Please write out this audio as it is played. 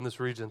in this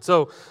region.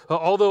 So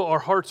although our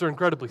hearts are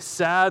incredibly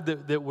sad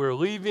that we're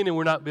leaving and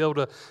we're not be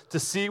able to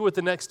see what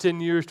the next 10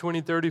 years,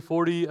 20, 30,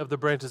 40 of the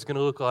branch is going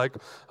to look like,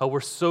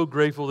 we're so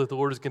grateful that the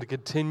Lord is going to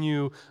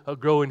continue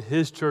growing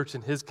His church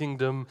and His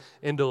kingdom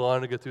in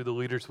Dahlonega through the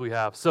leaders we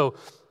have. So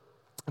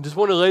I just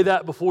want to lay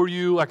that before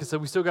you. Like I said,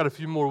 we still got a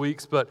few more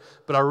weeks, but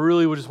I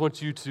really would just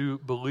want you to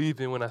believe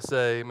me when I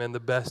say, man, the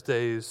best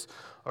days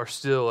are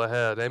still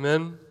ahead.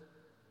 Amen?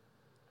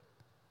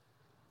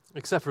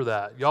 Except for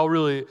that. Y'all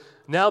really,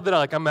 now that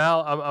I'm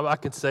out, I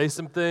can say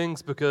some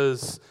things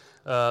because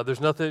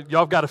there's nothing,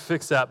 y'all got to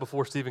fix that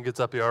before Stephen gets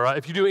up here, all right?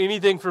 If you do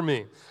anything for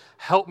me,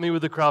 help me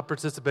with the crowd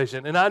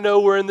participation. And I know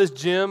we're in this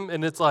gym,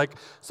 and it's like,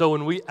 so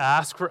when we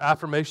ask for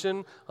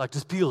affirmation, like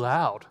just be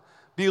loud.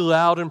 Be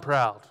loud and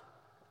proud.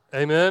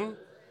 Amen? Amen.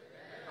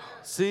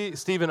 See,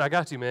 Stephen, I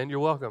got you, man. You're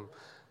welcome.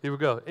 Here we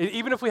go.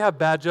 Even if we have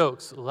bad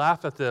jokes,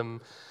 laugh at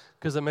them,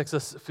 because it makes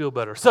us feel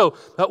better. So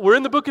we're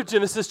in the book of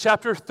Genesis,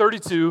 chapter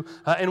 32,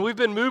 and we've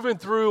been moving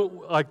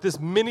through like this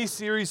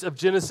mini-series of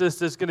Genesis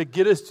that's going to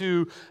get us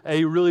to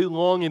a really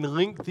long and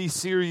lengthy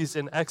series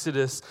in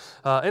Exodus.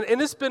 And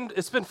it's been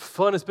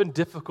fun, it's been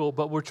difficult,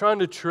 but we're trying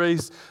to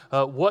trace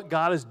what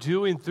God is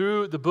doing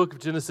through the book of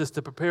Genesis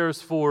to prepare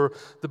us for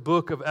the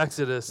book of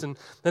Exodus. And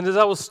as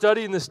I was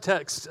studying this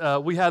text,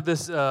 we had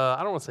this,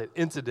 I don't want to say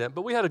incident,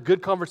 but we had a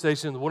good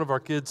conversation with one of our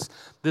kids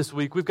this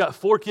week. We've got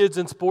 4 kids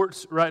in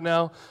sports right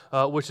now.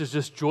 Which is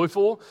just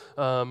joyful.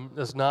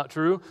 That's not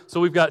true.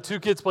 So we've got 2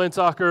 kids playing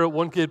soccer,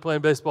 1 kid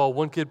playing baseball,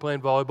 1 kid playing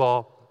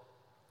volleyball.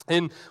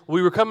 And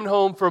we were coming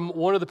home from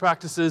one of the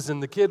practices,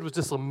 and the kid was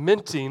just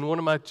lamenting, one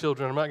of my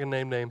children, I'm not going to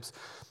name names,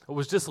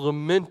 was just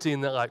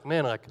lamenting that, like,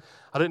 man, like,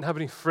 I didn't have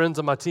any friends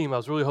on my team. I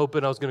was really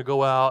hoping I was going to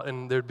go out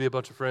and there'd be a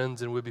bunch of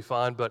friends and we'd be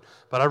fine, but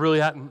I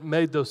really hadn't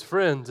made those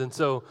friends. And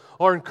so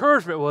our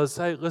encouragement was,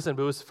 hey, listen,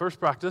 but it was the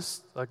first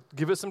practice. Like,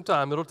 give it some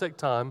time. It'll take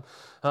time.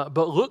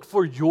 But look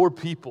for your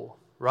people.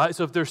 Right?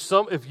 So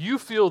if you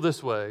feel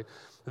this way,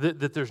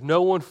 that there's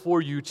no one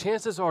for you,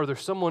 chances are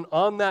there's someone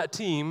on that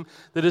team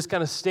that is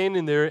kind of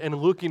standing there and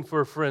looking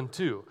for a friend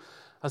too.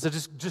 I said,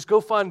 just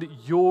go find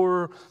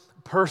your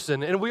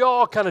person. And we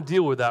all kind of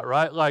deal with that,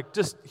 right? Like,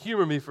 just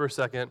humor me for a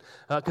second,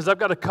 because I've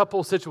got a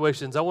couple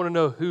situations. I want to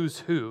know who's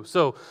who.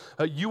 So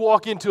you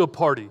walk into a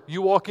party.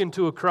 You walk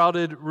into a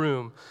crowded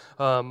room.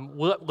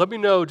 Let me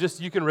know, just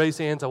you can raise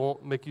hands. I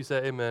won't make you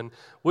say amen.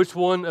 Which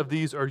one of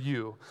these are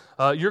you?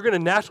 You're going to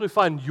naturally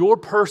find your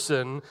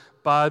person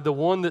by the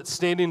one that's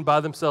standing by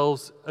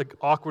themselves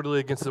awkwardly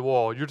against the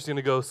wall. You're just going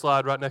to go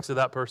slide right next to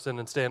that person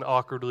and stand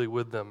awkwardly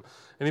with them.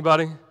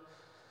 Anybody?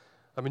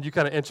 I mean, you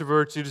kind of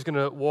introverts, you're just going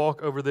to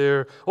walk over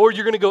there. Or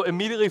you're going to go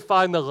immediately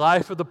find the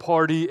life of the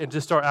party and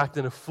just start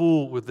acting a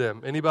fool with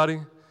them. Anybody?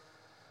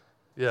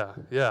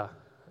 Yeah.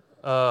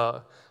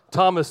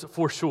 Thomas,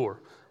 for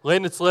sure.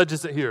 Landon Sledge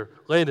isn't here.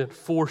 Landon,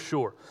 for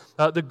sure.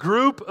 The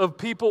group of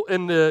people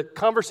in the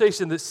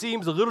conversation that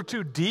seems a little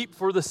too deep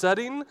for the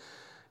setting,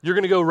 you're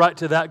going to go right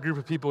to that group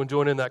of people and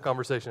join in that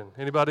conversation.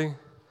 Anybody?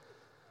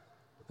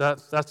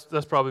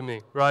 That's probably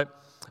me, right?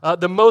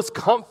 The most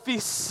comfy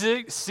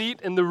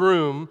seat in the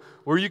room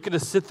where you can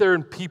just sit there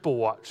and people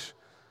watch.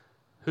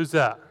 Who's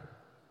that?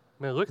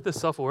 Man, look at this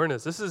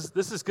self-awareness. This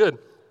is good.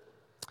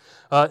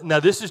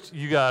 Now, this is,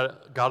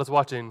 God is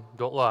watching,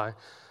 don't lie.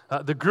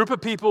 The group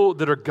of people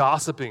that are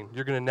gossiping,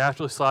 you're going to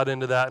naturally slide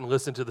into that and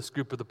listen to the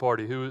scoop of the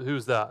party.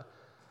 Who's that?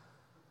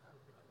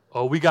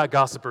 Oh, we got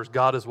gossipers.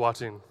 God is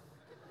watching.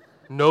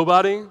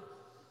 Nobody?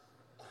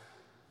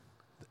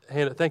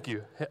 Thank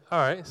you. All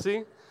right,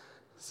 see?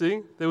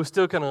 They were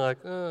still kind of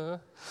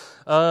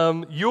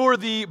like, You're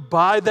the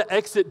by the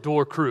exit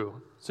door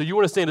crew. So you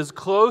want to stand as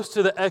close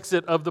to the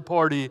exit of the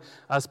party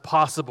as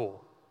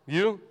possible.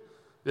 You?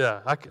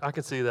 Yeah, I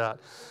can see that.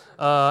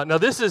 Now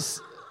this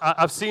is,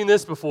 I've seen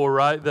this before,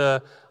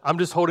 right? I'm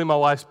just holding my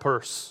wife's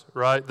purse,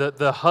 right?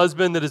 The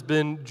husband that has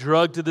been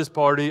drugged to this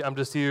party, I'm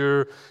just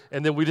here,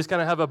 and then we just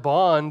kind of have a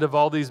bond of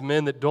all these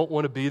men that don't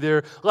want to be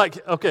there.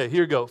 Like, okay,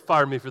 here you go,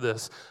 fire me for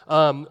this.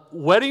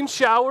 Wedding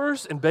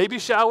showers and baby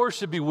showers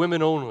should be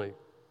women only,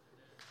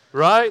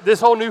 right? This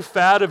whole new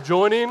fad of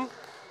joining,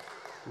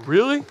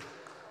 really?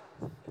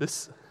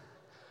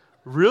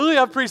 Really?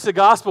 I've preached the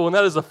gospel, and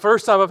that is the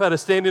first time I've had a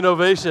standing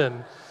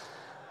ovation.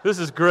 This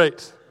is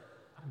great.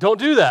 Don't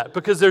do that,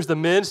 because there's the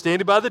men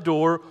standing by the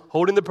door,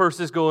 holding the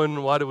purses,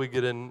 going, why did we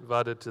get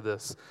invited to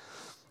this?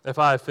 If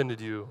I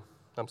offended you,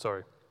 I'm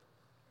sorry.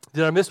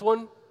 Did I miss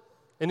one?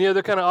 Any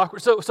other kind of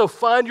awkward? So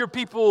find your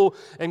people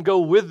and go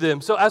with them.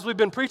 So as we've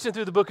been preaching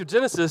through the book of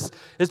Genesis,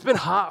 it's been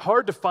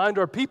hard to find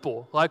our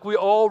people. Like, we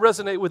all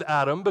resonate with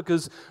Adam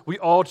because we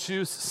all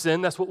choose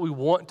sin. That's what we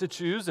want to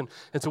choose. And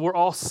so we're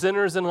all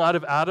sinners in light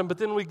of Adam. But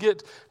then we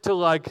get to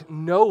like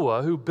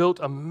Noah, who built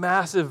a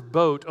massive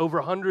boat over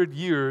 100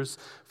 years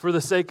for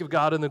the sake of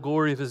God and the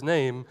glory of his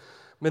name.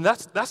 I mean,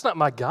 that's not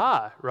my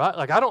guy, right?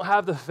 Like, I don't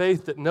have the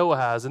faith that Noah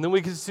has. And then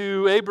we get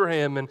to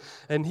Abraham,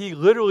 and he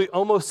literally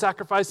almost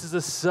sacrifices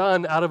his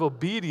son out of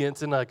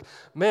obedience. And like,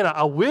 man,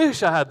 I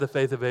wish I had the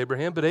faith of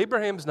Abraham, but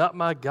Abraham's not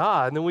my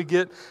guy. And then we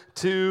get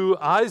to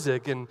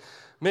Isaac, and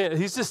man,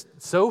 he's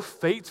just so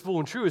faithful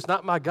and true. It's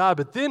not my God.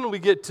 But then we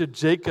get to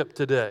Jacob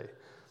today.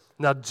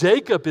 Now,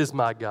 Jacob is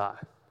my guy.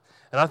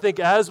 And I think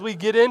as we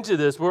get into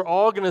this, we're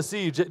all going to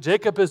see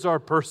Jacob is our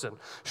person,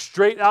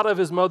 straight out of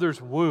his mother's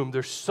womb.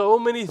 There's so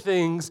many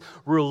things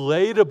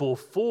relatable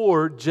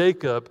for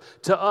Jacob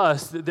to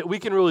us that we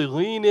can really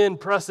lean in,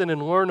 press in,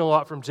 and learn a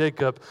lot from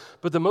Jacob.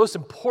 But the most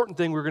important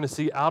thing we're going to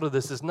see out of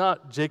this is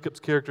not Jacob's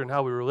character and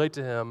how we relate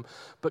to him,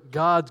 but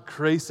God's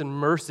grace and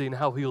mercy and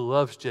how he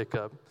loves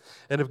Jacob.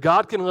 And if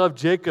God can love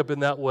Jacob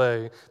in that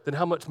way, then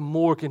how much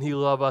more can he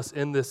love us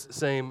in this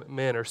same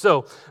manner?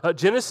 So,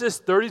 Genesis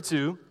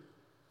 32.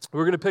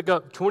 We're going to pick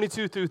up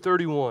 22 through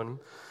 31.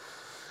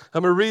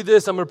 I'm going to read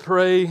this, I'm going to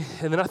pray,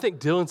 and then I think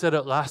Dylan said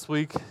it last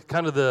week,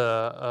 kind of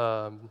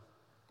the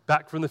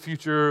back from the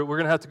future. We're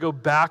going to have to go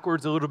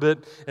backwards a little bit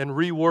and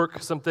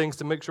rework some things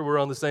to make sure we're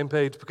on the same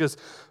page because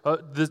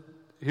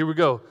here we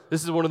go.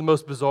 This is one of the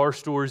most bizarre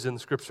stories in the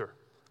Scripture.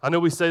 I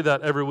know we say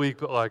that every week,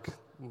 but like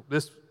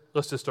this,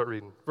 let's just start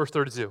reading. Verse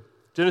 32,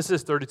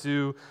 Genesis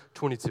 32,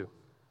 22.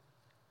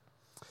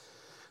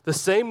 The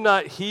same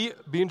night he,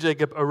 being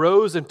Jacob,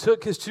 arose and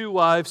took his 2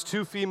 wives,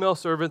 2 female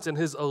servants, and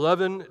his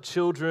 11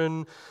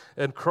 children,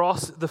 and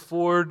crossed the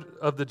ford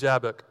of the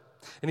Jabbok.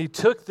 And he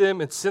took them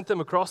and sent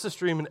them across the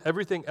stream and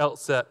everything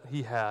else that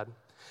he had.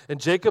 And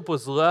Jacob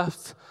was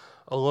left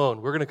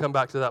alone. We're going to come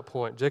back to that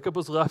point. Jacob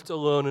was left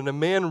alone, and a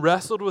man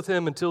wrestled with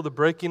him until the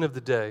breaking of the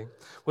day.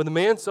 When the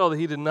man saw that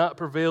he did not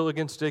prevail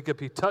against Jacob,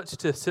 he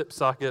touched his hip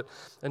socket,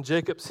 and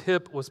Jacob's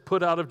hip was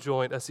put out of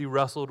joint as he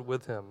wrestled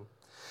with him.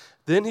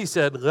 Then he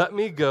said, "Let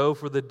me go,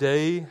 for the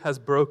day has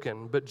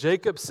broken." But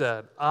Jacob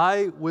said,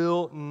 "I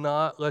will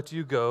not let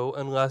you go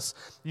unless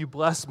you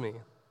bless me."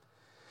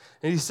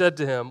 And he said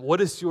to him,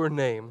 "What is your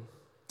name?"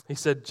 He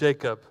said,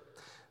 "Jacob."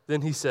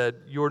 Then he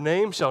said, "Your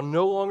name shall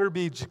no longer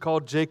be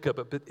called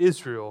Jacob, but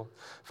Israel,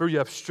 for you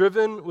have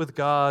striven with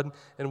God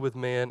and with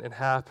man and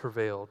have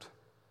prevailed."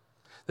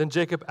 Then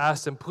Jacob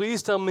asked him,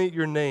 "Please tell me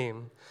your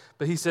name."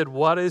 But he said,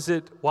 "Why is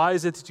it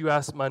that you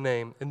ask my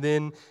name?" And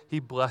then he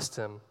blessed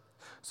him.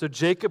 So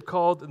Jacob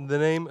called the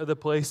name of the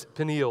place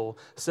Peniel,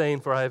 saying,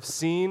 "For I have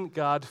seen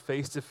God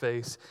face to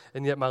face,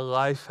 and yet my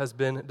life has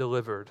been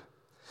delivered."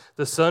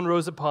 The sun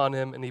rose upon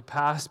him, and he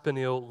passed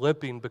Peniel,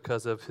 limping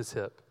because of his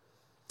hip.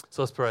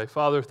 So let's pray.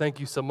 Father, thank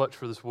you so much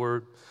for this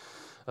word.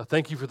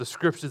 Thank you for the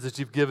scriptures that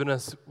you've given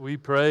us. We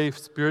pray,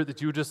 Spirit,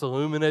 that you would just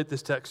illuminate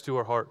this text to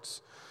our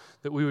hearts,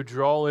 that we would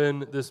draw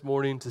in this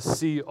morning to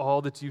see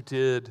all that you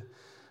did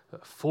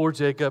for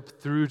Jacob,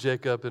 through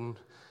Jacob, and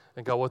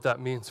God, what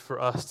that means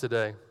for us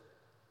today.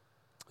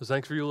 So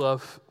thanks for your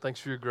love, thanks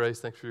for your grace,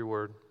 thanks for your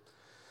word.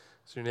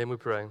 It's in your name we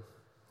pray.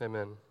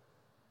 Amen.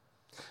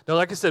 Now,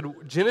 like I said,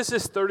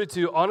 Genesis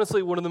 32,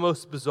 honestly, one of the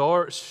most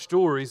bizarre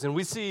stories. And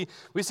we see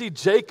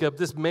Jacob,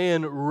 this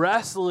man,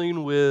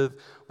 wrestling with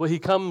what he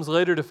comes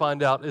later to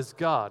find out is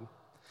God.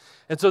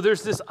 And so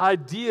there's this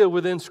idea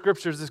within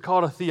scriptures, it's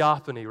called a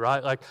theophany,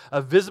 right? Like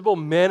a visible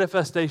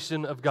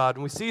manifestation of God.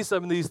 And we see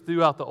some of these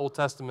throughout the Old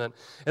Testament.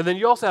 And then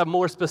you also have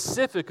more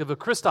specific of a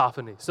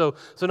Christophany. So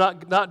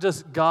not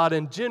just God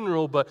in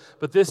general, but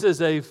this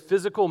is a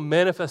physical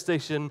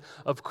manifestation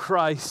of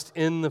Christ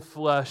in the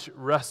flesh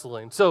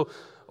wrestling. So,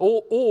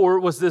 or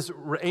was this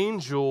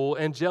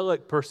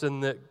angelic person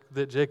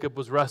that Jacob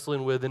was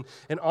wrestling with? And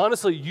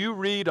honestly, you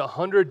read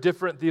 100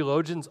 different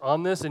theologians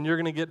on this, and you're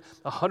going to get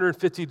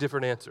 150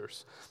 different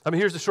answers. I mean,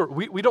 here's the short.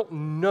 We don't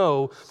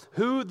know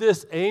who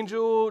this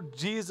angel,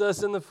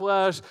 Jesus in the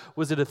flesh,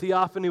 was it a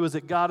theophany? Was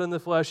it God in the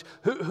flesh?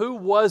 Who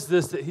was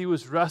this that he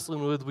was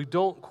wrestling with? We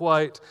don't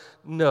quite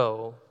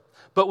know.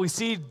 But we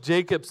see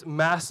Jacob's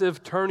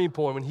massive turning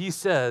point when he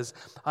says,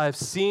 "I have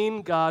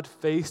seen God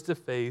face to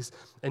face,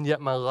 and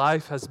yet my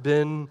life has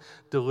been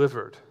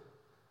delivered."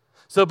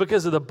 So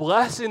because of the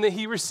blessing that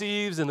he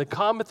receives and the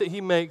comment that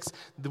he makes,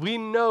 we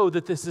know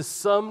that this is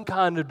some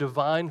kind of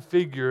divine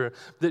figure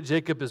that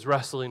Jacob is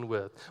wrestling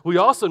with. We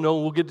also know,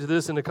 we'll get to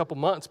this in a couple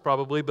months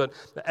probably, but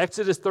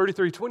Exodus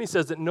 33:20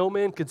 says that no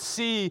man could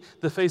see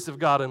the face of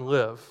God and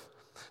live.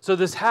 So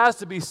this has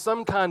to be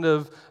some kind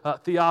of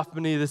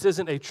theophany. This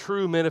isn't a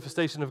true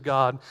manifestation of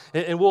God,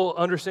 and we'll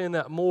understand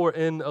that more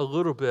in a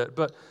little bit.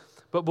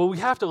 But we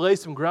have to lay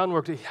some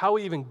groundwork to how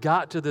we even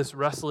got to this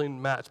wrestling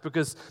match,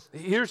 because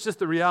here's just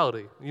the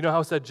reality. You know how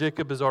I said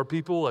Jacob is our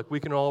people? Like we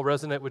can all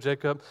resonate with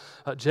Jacob.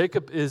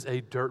 Jacob is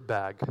a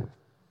dirtbag.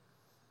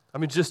 I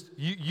mean, just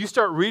you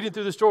start reading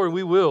through the story, and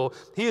we will.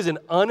 He is an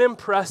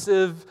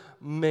unimpressive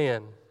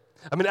man.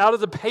 I mean, out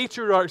of the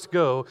patriarchs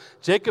go,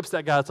 Jacob's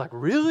that guy that's like,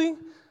 really?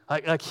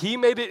 Like he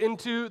made it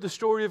into the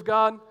story of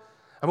God?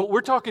 I mean,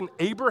 we're talking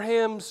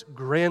Abraham's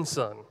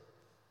grandson,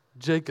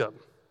 Jacob.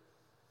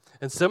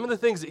 And some of the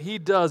things that he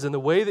does and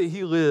the way that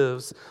he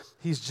lives,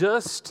 he's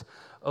just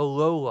a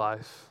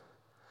lowlife.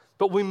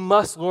 But we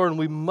must learn,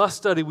 we must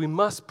study, we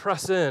must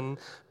press in,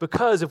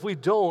 because if we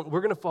don't, we're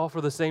going to fall for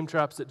the same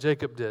traps that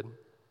Jacob did.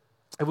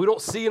 if we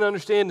don't see and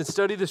understand and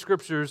study the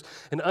scriptures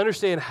and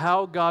understand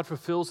how God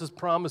fulfills his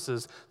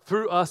promises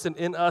through us and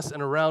in us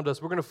and around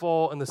us, we're going to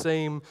fall in the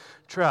same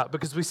trap.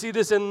 Because we see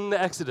this in the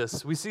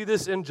Exodus. We see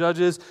this in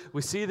Judges.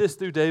 We see this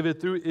through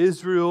David, through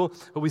Israel.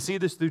 But we see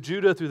this through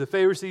Judah, through the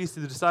Pharisees,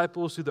 through the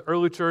disciples, through the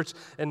early church,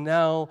 and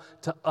now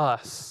to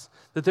us.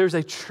 That there's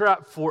a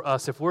trap for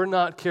us if we're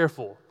not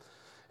careful.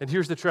 And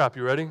here's the trap.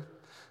 You ready?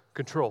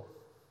 Control.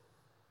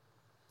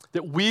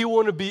 That we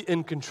want to be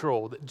in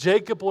control, that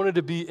Jacob wanted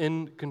to be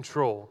in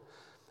control.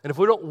 And if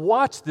we don't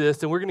watch this,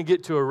 then we're going to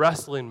get to a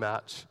wrestling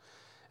match,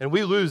 and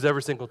we lose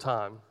every single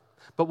time.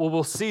 But what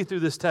we'll see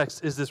through this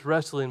text is this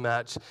wrestling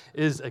match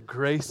is a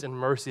grace and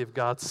mercy of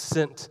God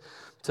sent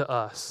to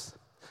us.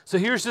 So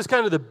here's just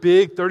kind of the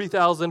big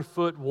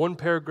 30,000-foot,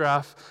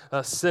 one-paragraph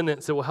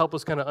sentence that will help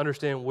us kind of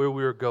understand where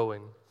we're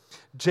going.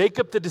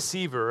 Jacob the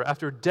deceiver,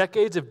 after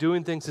decades of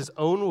doing things his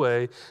own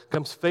way,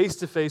 comes face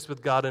to face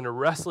with God in a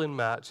wrestling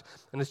match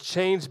and has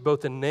changed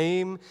both the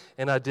name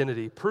and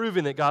identity,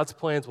 proving that God's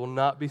plans will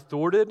not be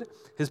thwarted,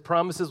 his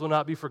promises will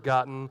not be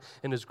forgotten,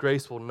 and his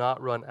grace will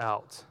not run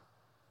out.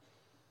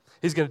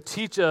 He's going to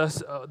teach us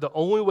the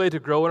only way to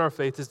grow in our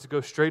faith is to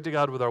go straight to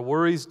God with our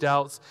worries,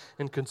 doubts,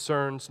 and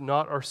concerns,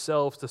 not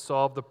ourselves to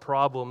solve the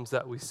problems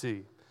that we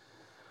see.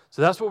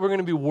 So that's what we're going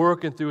to be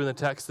working through in the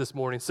text this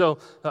morning. So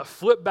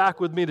flip back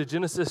with me to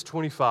Genesis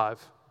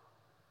 25.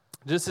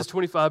 Genesis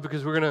 25,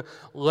 because we're going to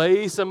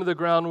lay some of the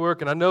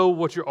groundwork. And I know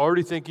what you're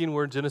already thinking.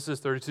 We're in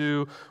Genesis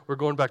 32. We're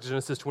going back to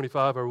Genesis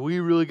 25. Are we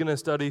really going to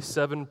study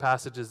 7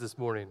 passages this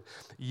morning?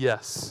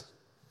 Yes.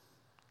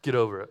 Get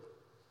over it.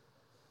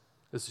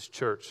 This is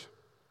church.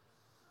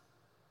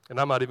 And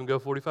I might even go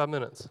 45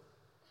 minutes.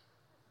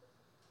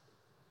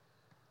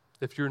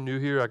 If you're new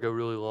here, I go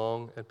really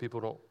long, and people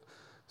don't.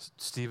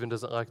 Stephen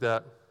doesn't like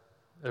that.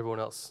 Everyone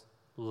else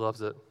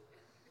loves it.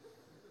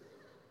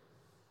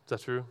 Is that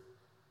true?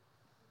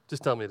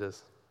 Just tell me it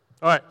is.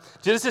 All right,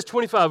 Genesis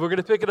 25. We're going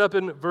to pick it up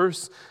in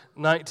verse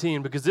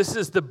 19 because this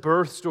is the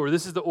birth story.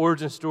 This is the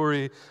origin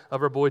story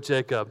of our boy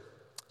Jacob.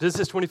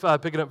 Genesis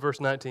 25, picking up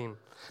verse 19.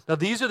 Now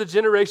these are the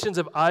generations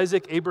of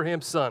Isaac,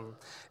 Abraham's son.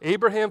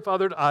 Abraham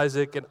fathered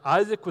Isaac, and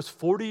Isaac was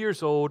 40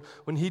 years old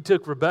when he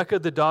took Rebekah,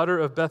 the daughter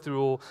of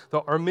Bethuel,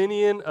 the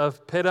Aramean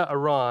of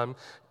Padan-Aram,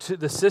 to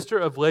the sister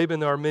of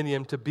Laban the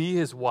Aramean, to be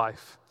his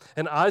wife.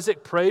 And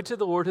Isaac prayed to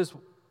the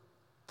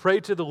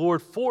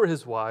Lord for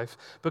his wife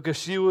because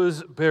she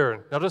was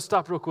barren. Now just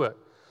stop real quick.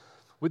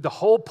 With the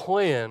whole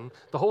plan,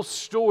 the whole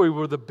story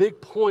were the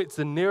big points,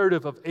 the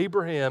narrative of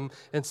Abraham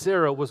and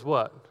Sarah was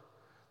what?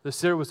 That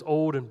Sarah was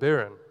old and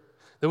barren.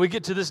 Then we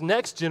get to this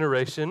next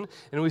generation,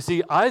 and we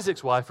see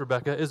Isaac's wife,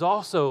 Rebekah, is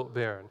also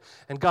barren.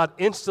 And God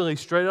instantly,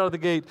 straight out of the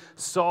gate,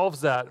 solves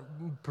that,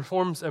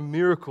 performs a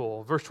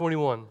miracle. Verse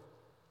 21.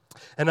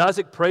 And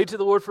Isaac prayed to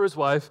the Lord for his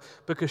wife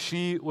because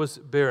she was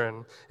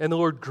barren. And the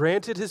Lord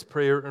granted his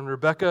prayer, and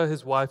Rebekah,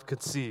 his wife,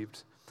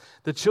 conceived.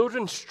 The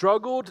children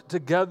struggled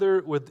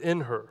together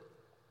within her.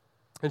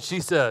 And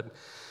she said,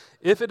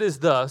 "If it is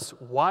thus,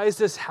 why is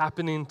this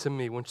happening to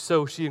me?"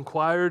 So she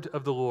inquired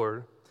of the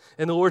Lord.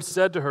 And the Lord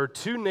said to her,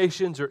 2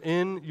 nations are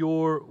in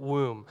your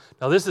womb.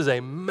 Now, this is a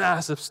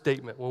massive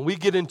statement. When we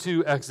get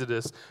into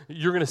Exodus,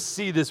 you're going to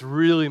see this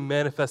really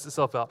manifest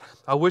itself out.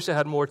 I wish I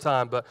had more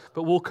time, but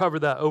we'll cover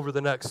that over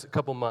the next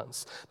couple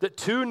months. That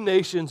 2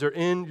 nations are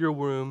in your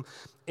womb,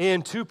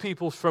 and 2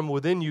 peoples from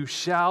within you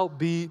shall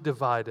be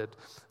divided.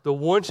 The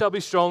one shall be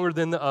stronger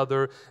than the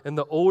other, and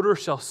the older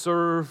shall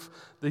serve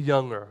the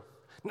younger.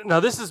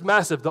 Now, this is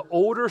massive. The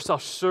older shall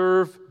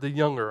serve the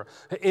younger.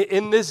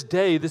 In this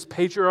day, this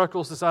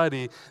patriarchal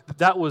society,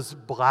 that was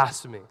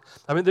blasphemy.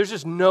 I mean, there's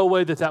just no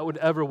way that would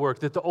ever work,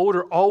 that the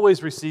older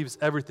always receives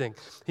everything.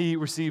 He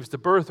receives the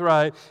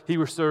birthright. He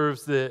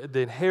receives the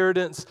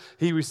inheritance.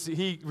 He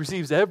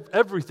receives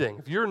everything.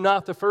 If you're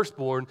not the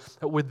firstborn,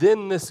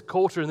 within this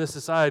culture and this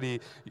society,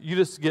 you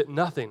just get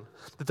nothing.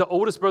 That the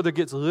oldest brother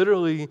gets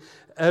literally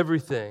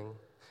everything.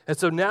 And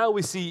so now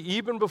we see,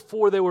 even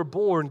before they were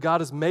born,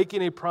 God is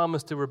making a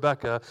promise to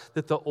Rebekah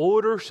that the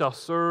older shall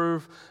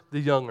serve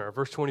the younger.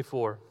 Verse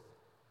 24.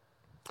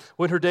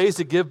 When her days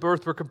to give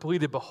birth were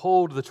completed,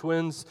 behold, the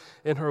twins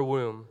in her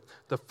womb.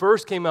 The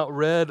first came out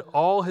red,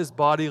 all his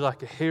body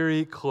like a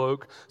hairy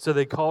cloak, so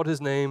they called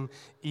his name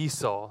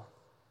Esau.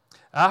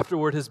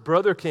 Afterward, his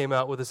brother came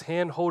out with his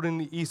hand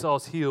holding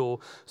Esau's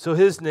heel, so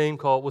his name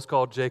was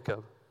called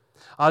Jacob.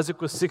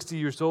 Isaac was 60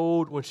 years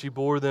old when she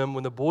bore them.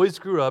 When the boys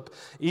grew up,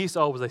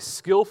 Esau was a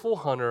skillful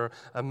hunter,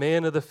 a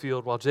man of the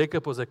field, while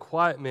Jacob was a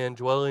quiet man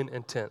dwelling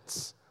in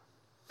tents.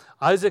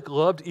 Isaac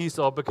loved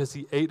Esau because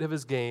he ate of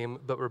his game,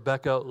 but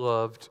Rebekah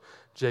loved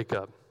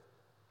Jacob.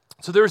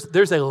 So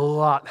there's a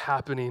lot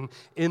happening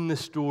in the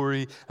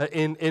story,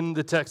 in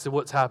the text of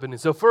what's happening.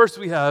 So first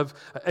we have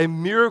a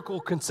miracle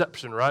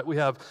conception, right? We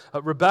have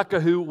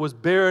Rebekah who was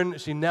barren.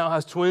 She now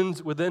has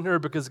twins within her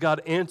because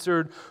God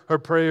answered her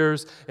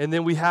prayers. And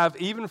then we have,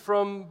 even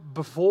from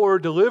before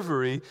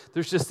delivery,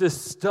 there's just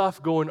this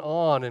stuff going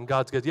on. And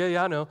God's goes,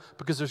 yeah, I know,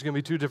 because there's going to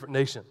be 2 different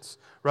nations,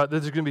 right?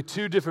 There's going to be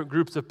 2 different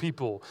groups of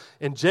people.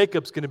 And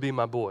Jacob's going to be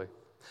my boy.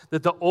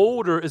 That the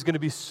older is going to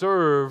be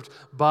served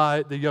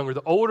by the younger.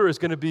 The older is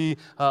going to be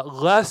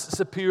less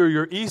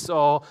superior.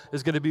 Esau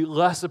is going to be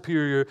less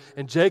superior,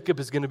 and Jacob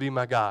is going to be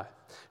my guy.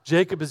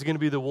 Jacob is going to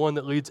be the one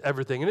that leads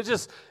everything. And it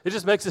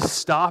just makes us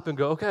stop and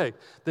go, okay,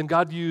 then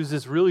God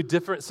uses really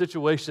different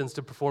situations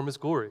to perform his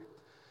glory.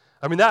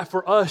 I mean, that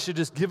for us should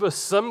just give us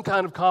some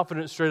kind of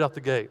confidence straight out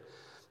the gate.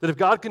 That if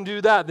God can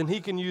do that, then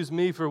he can use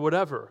me for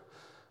whatever.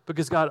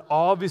 Because God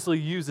obviously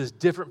uses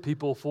different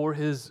people for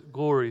his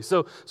glory.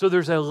 So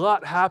there's a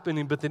lot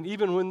happening, but then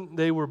even when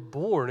they were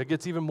born, it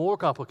gets even more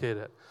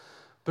complicated.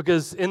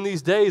 Because in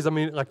these days, I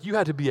mean, like you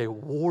had to be a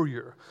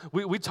warrior.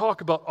 We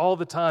talk about all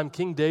the time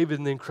King David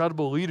and the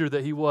incredible leader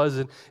that he was.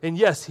 And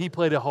yes, he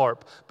played a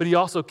harp, but he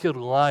also killed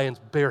lions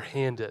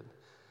barehanded.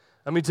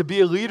 I mean, to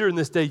be a leader in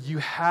this day, you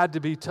had to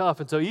be tough.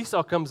 And so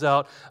Esau comes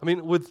out, I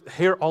mean, with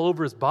hair all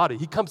over his body.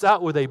 He comes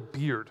out with a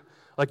beard.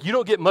 Like, you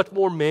don't get much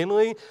more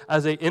manly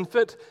as an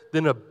infant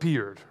than a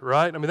beard,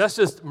 right? I mean, that's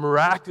just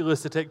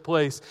miraculous to take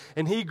place.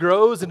 And he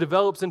grows and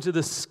develops into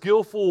this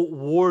skillful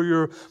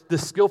warrior,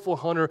 this skillful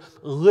hunter,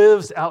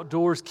 lives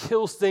outdoors,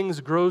 kills things,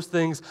 grows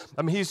things.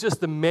 I mean, he's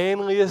just the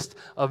manliest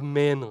of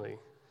manly.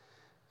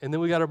 And then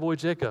we got our boy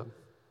Jacob,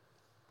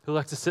 who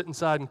likes to sit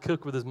inside and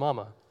cook with his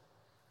mama.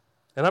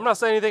 And I'm not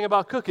saying anything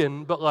about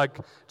cooking, but like,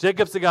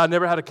 Jacob's the guy who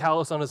never had a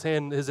callus on his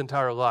hand his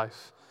entire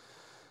life.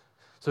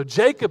 So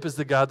Jacob is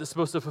the guy that's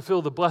supposed to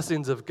fulfill the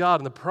blessings of God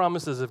and the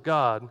promises of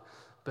God,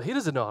 but he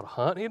doesn't know how to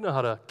hunt. He doesn't know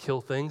how to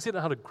kill things. He doesn't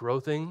know how to grow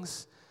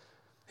things.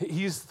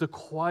 He's the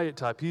quiet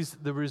type. He's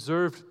the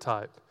reserved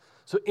type.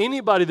 So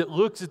anybody that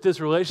looks at this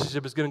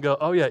relationship is going to go,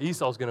 oh yeah,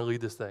 Esau's going to lead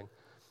this thing.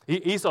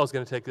 Esau's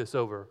going to take this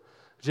over.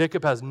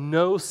 Jacob has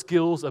no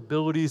skills,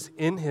 abilities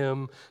in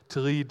him to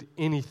lead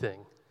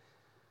anything.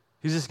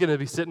 He's just going to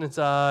be sitting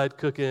inside,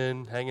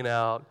 cooking, hanging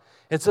out.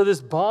 And so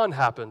this bond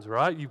happens,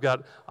 right? You've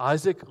got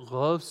Isaac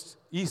loves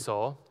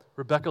Esau,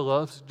 Rebekah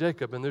loves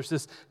Jacob, and there's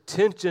this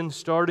tension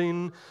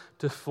starting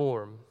to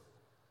form.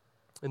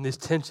 And this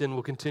tension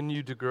will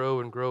continue to grow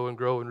and grow and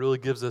grow and really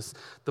gives us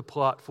the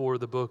plot for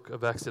the book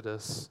of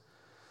Exodus.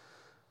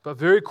 But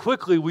very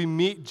quickly we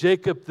meet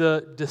Jacob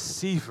the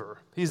deceiver.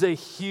 He's a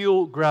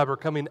heel grabber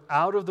coming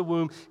out of the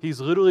womb. He's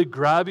literally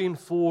grabbing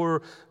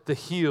for the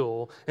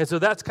heel. And so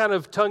that's kind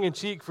of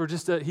tongue-in-cheek for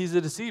just he's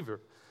a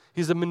deceiver.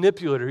 He's a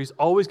manipulator. He's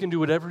always going to do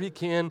whatever he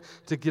can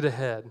to get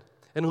ahead.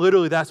 And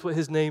literally, that's what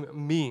his name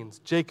means,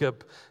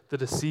 Jacob the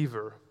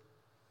deceiver.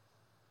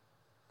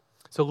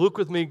 So look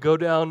with me, go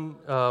down,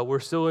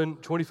 we're still in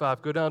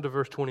 25, go down to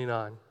verse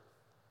 29.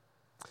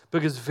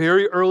 Because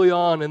very early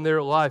on in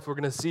their life, we're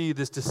going to see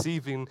this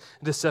deception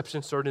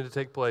starting to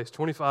take place.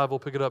 25, we'll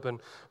pick it up in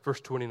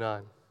verse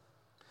 29.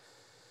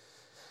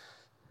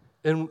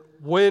 And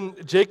when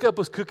Jacob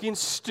was cooking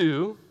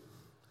stew,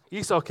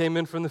 Esau came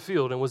in from the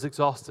field and was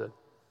exhausted.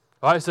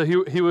 All right, so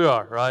here we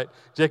are, right?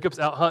 Jacob's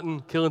out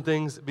hunting, killing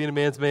things, being a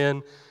man's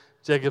man.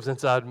 Jacob's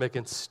inside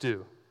making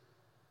stew.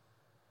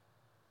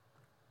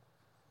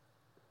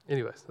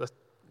 Anyways,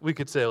 we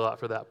could say a lot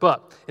for that.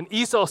 And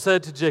Esau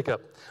said to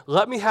Jacob,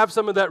 let me have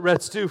some of that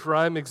red stew, for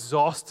I am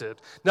exhausted.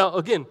 Now,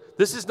 again,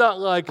 this is not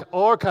like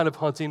our kind of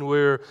hunting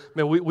where,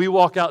 man, we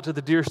walk out to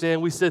the deer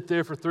stand, we sit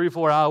there for 3 or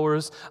 4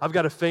 hours. I've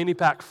got a fanny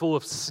pack full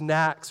of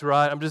snacks,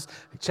 right? I'm just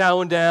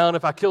chowing down.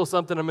 If I kill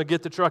something, I'm going to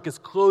get the truck as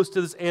close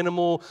to this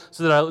animal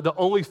so that the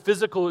only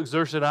physical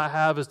exertion I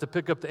have is to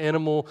pick up the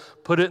animal,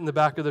 put it in the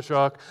back of the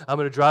truck. I'm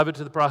going to drive it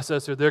to the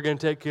processor. They're going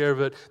to take care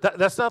of it.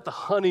 That's not the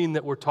hunting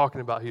that we're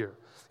talking about here.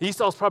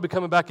 Esau's probably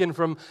coming back in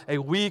from a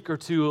week or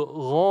two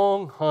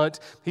long hunt.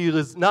 He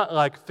is not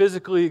like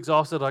physically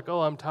exhausted, like,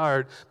 oh, I'm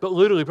tired, but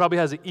literally probably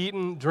hasn't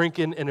eaten,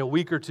 drinking in a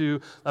week or two.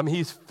 I mean,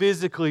 he's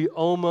physically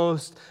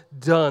almost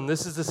done.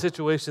 This is the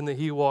situation that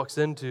he walks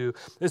into.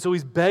 And so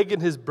he's begging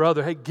his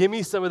brother, hey, give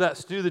me some of that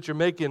stew that you're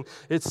making.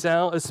 It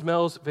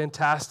smells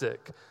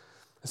fantastic.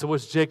 And so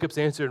what's Jacob's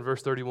answer in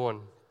verse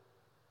 31?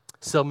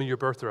 Sell me your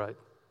birthright.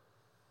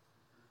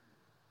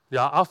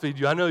 Yeah, I'll feed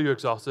you. I know you're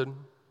exhausted.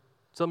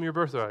 Sell me your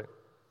birthright.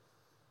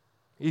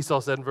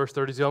 Esau said in verse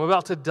 32, I'm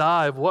about to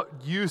die. Of what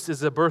use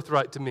is a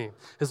birthright to me?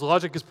 His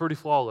logic is pretty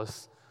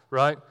flawless,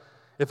 right?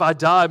 If I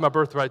die, my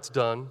birthright's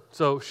done.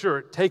 So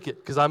sure, take it,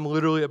 because I'm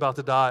literally about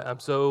to die. I'm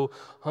so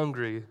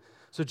hungry.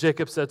 So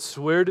Jacob said,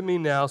 swear to me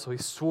now. So he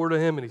swore to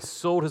him, and he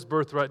sold his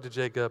birthright to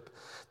Jacob.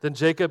 Then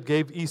Jacob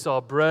gave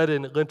Esau bread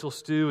and lentil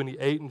stew, and he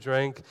ate and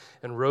drank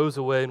and rose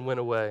away and went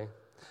away.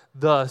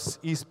 Thus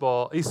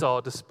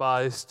Esau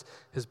despised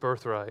his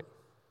birthright.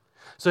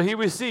 So here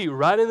we see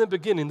right in the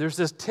beginning, there's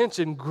this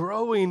tension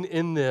growing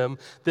in them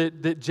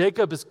that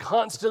Jacob is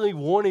constantly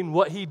wanting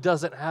what he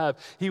doesn't have.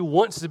 He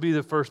wants to be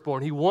the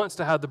firstborn. He wants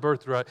to have the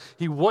birthright.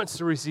 He wants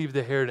to receive the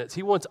inheritance.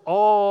 He wants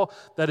all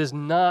that is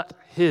not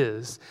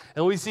his.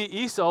 And we see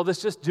Esau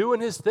that's just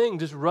doing his thing,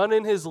 just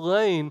running his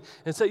lane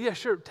and say, yeah,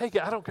 sure, take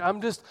it.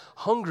 I'm just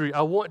hungry.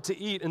 I want to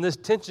eat. And this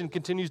tension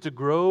continues to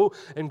grow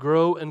and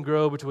grow and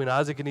grow between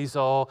Isaac and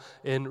Esau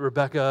and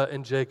Rebekah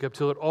and Jacob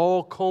till it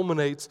all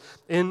culminates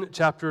in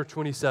chapter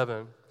 27.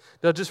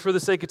 Now, just for the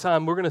sake of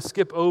time, we're going to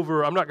skip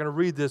over. I'm not going to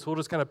read this. We'll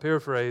just kind of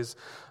paraphrase.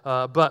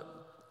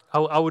 But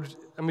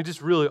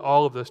just really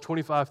all of this,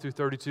 25 through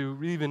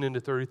 32, even into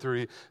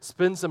 33,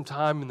 spend some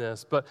time in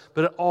this. But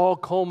it all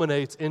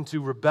culminates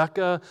into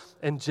Rebekah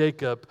and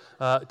Jacob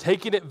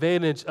taking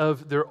advantage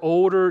of their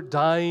older,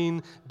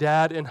 dying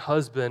dad and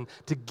husband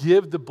to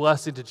give the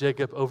blessing to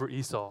Jacob over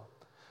Esau.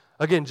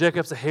 Again,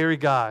 Jacob's a hairy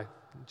guy.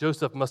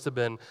 Joseph must have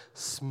been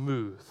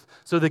smooth.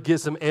 So they get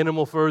some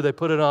animal fur, they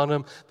put it on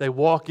him. They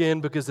walk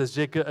in because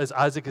as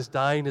Isaac is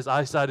dying, his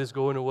eyesight is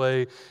going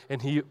away,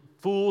 and he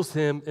fools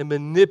him and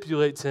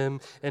manipulates him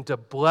into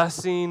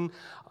blessing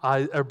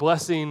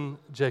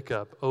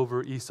Jacob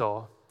over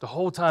Esau. The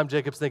whole time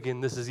Jacob's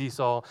thinking, this is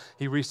Esau.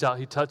 He reached out,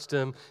 he touched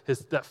him.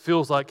 That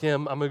feels like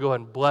him. I'm going to go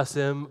ahead and bless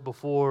him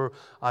before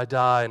I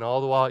die. And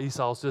all the while,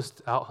 Esau's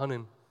just out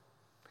hunting.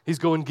 He's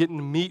going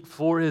getting meat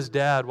for his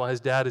dad while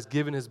his dad is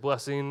giving his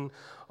blessing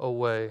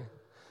away.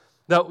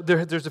 Now,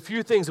 there's a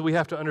few things that we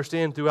have to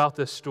understand throughout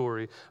this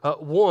story.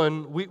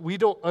 One, we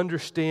don't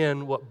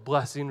understand what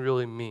blessing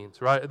really means,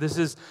 right? This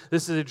is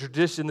a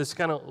tradition that's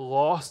kind of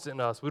lost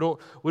in us. We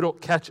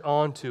don't catch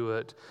on to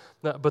it.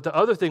 But the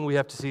other thing we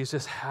have to see is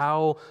just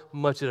how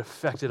much it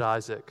affected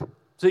Isaac.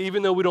 So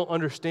even though we don't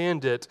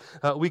understand it,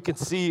 we can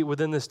see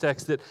within this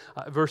text that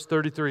verse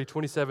 33,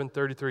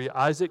 27-33,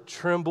 Isaac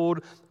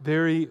trembled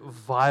very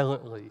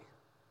violently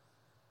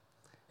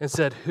and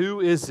said,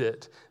 "Who is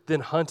it?" Then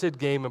hunted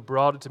game and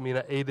brought it to me, and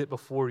I ate it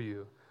before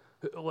you.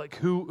 Like,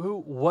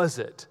 who was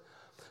it?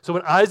 So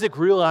when Isaac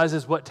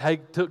realizes what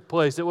took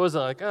place, it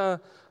wasn't like,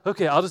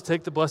 okay, I'll just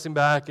take the blessing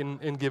back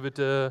and give it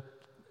to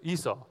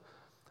Esau.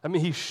 I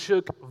mean, he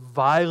shook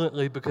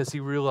violently because he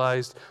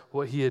realized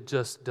what he had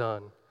just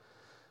done.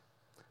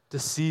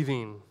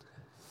 Deceiving,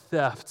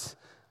 theft,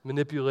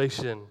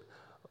 manipulation,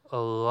 a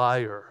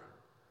liar.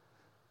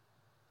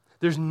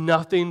 There's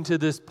nothing to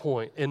this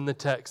point in the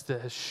text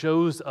that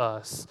shows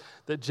us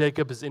that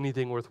Jacob is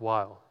anything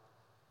worthwhile.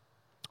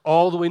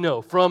 All that we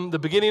know, from the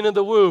beginning of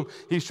the womb,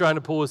 he's trying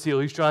to pull his heel.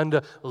 He's trying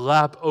to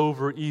lap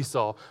over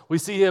Esau. We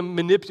see him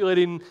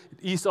manipulating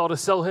Esau to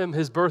sell him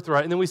his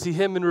birthright. And then we see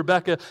him and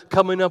Rebekah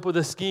coming up with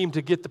a scheme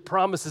to get the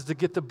promises, to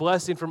get the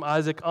blessing from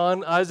Isaac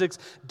on Isaac's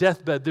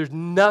deathbed. There's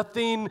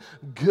nothing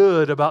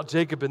good about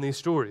Jacob in these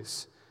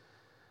stories.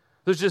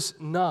 There's just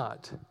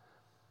not.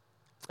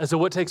 And so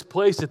what takes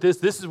place at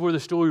this is where the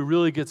story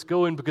really gets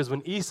going, because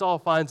when Esau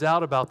finds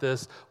out about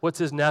this, what's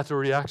his natural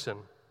reaction?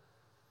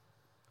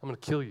 I'm going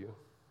to kill you.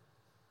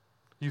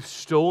 You've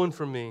stolen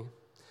from me.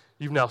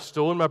 You've now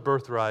stolen my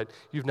birthright.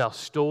 You've now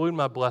stolen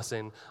my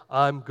blessing.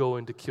 I'm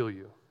going to kill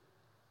you.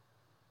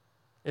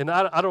 And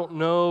I don't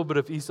know, but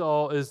if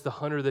Esau is the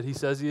hunter that he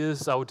says he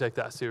is, I would take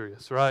that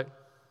serious, right?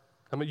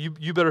 I mean,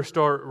 you better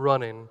start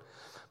running.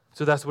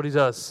 So that's what he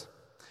does.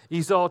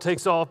 Esau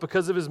takes off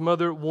because of his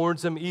mother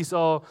warns him.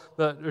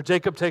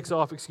 Jacob takes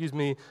off,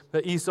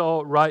 but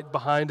Esau right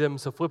behind him.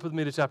 So flip with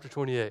me to chapter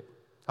 28.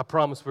 I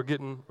promise we're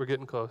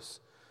getting close.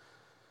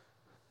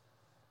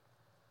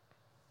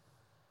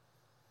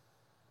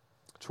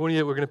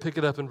 28, we're going to pick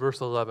it up in verse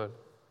 11.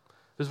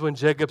 This is when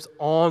Jacob's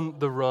on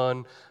the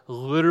run,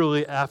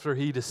 literally after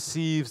he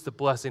deceives the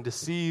blessing,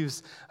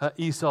 deceives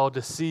Esau,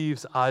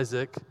 deceives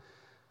Isaac.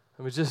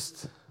 I mean,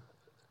 just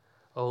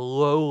a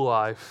low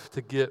life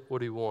to get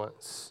what he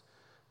wants,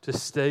 to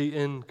stay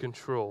in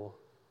control,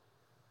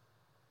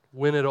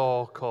 win at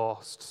all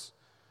costs.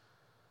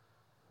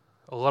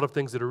 A lot of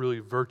things that are really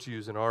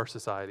virtues in our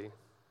society.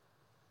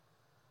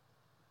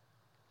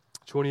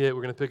 28,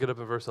 we're going to pick it up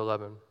in verse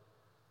 11.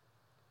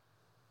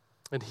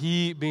 And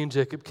he, being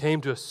Jacob,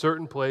 came to a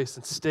certain place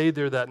and stayed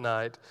there that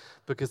night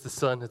because the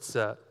sun had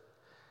set.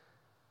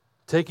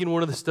 Taking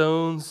one of the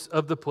stones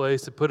of the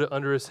place and put it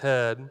under his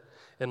head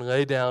and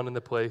lay down in the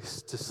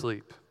place to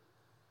sleep.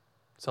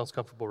 Sounds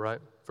comfortable, right?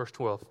 Verse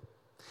 12.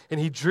 And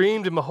he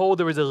dreamed, and behold,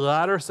 there was a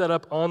ladder set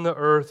up on the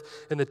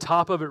earth, and the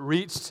top of it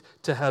reached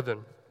to heaven.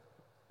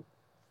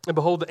 And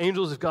behold, the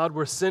angels of God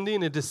were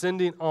ascending and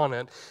descending on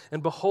it.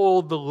 And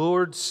behold, the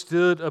Lord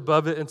stood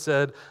above it and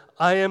said,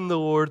 I am the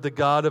Lord, the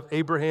God of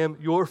Abraham,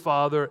 your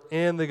father,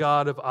 and the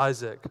God of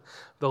Isaac,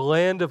 the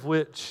land of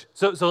which...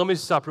 So let me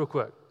stop real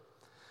quick.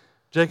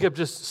 Jacob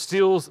just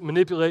steals,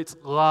 manipulates,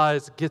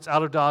 lies, gets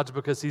out of Dodge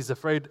because he's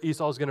afraid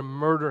Esau is going to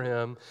murder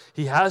him.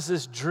 He has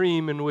this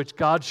dream in which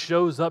God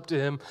shows up to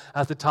him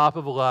at the top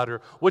of a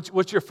ladder.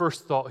 What's your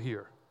first thought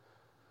here?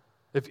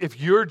 If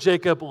you're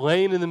Jacob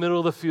laying in the middle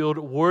of the field,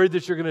 worried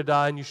that you're going to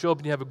die, and you show up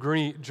and you have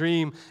a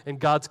dream, and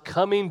God's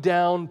coming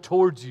down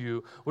towards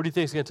you, what do you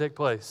think is going to take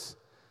place?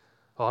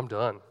 Oh, I'm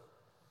done.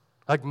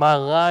 Like my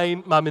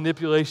lying, my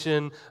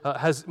manipulation,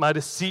 my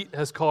deceit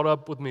has caught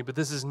up with me, but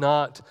this is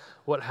not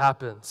what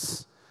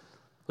happens.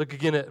 Look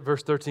again at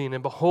verse 13.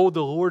 And behold,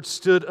 the Lord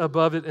stood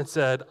above it and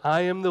said,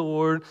 I am the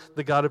Lord,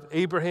 the God of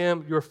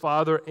Abraham, your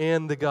father,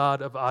 and the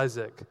God of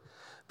Isaac.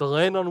 The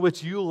land on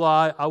which you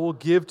lie, I will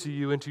give to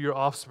you and to your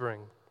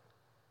offspring.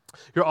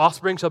 Your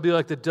offspring shall be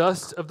like the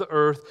dust of the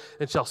earth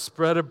and shall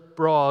spread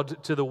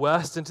abroad to the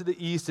west and to the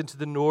east and to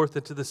the north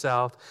and to the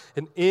south.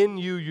 And in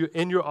you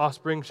and your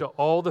offspring shall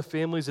all the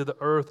families of the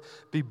earth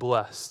be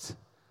blessed.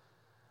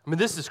 I mean,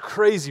 this is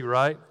crazy,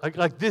 right?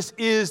 Like this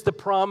is the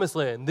promised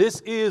land. This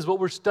is what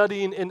we're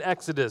studying in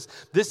Exodus.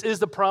 This is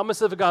the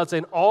promise of God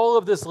saying all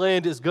of this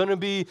land is going to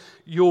be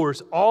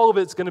yours. All of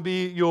it's going to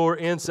be your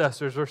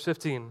ancestors. Verse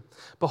 15,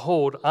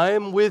 behold, I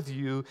am with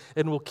you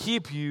and will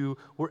keep you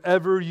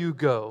wherever you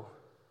go.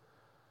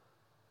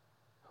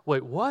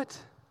 Wait, what?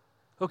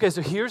 Okay,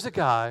 so here's a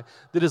guy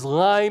that is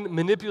lying,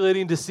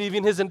 manipulating,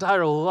 deceiving his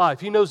entire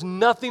life. He knows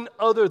nothing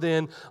other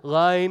than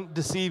lying,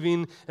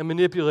 deceiving, and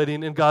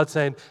manipulating. And God's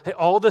saying, hey,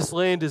 all this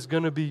land is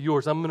going to be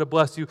yours. I'm going to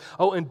bless you.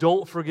 Oh, and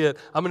don't forget,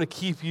 I'm going to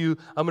keep you.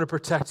 I'm going to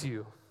protect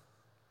you.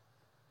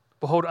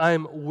 Behold, I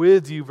am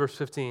with you, verse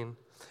 15,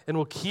 and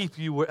will keep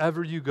you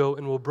wherever you go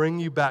and will bring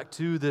you back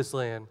to this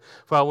land.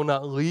 For I will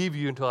not leave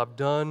you until I've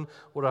done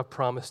what I've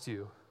promised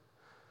you.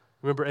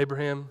 Remember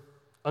Abraham?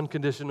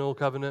 Unconditional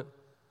covenant.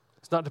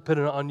 It's not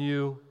dependent on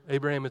you,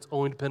 Abraham, it's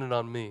only dependent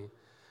on me.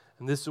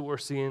 And this is what we're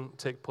seeing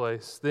take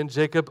place. Then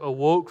Jacob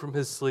awoke from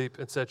his sleep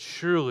and said,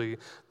 surely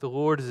the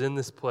Lord is in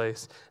this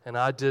place, and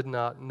I did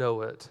not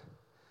know it.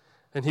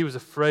 And he was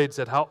afraid,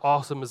 said, how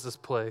awesome is this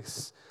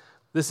place?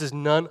 This is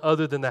none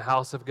other than the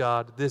house of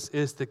God. This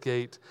is the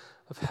gate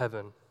of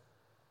heaven.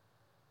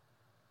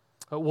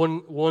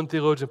 One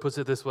theologian puts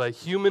it this way,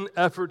 human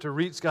effort to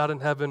reach God in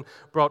heaven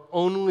brought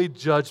only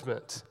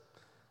judgment.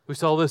 We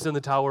saw this in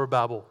the Tower of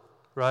Babel.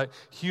 Right?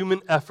 Human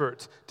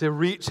effort to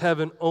reach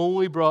heaven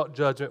only brought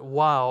judgment,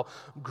 while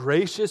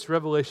gracious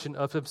revelation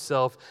of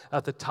himself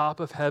at the top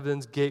of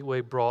heaven's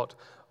gateway brought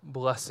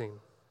blessing.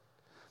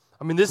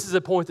 I mean, this is a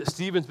point that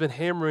Stephen's been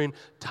hammering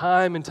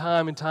time and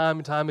time and time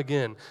and time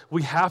again.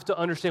 We have to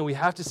understand, we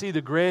have to see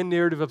the grand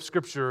narrative of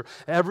Scripture.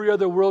 Every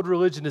other world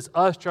religion is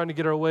us trying to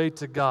get our way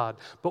to God.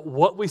 But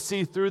what we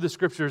see through the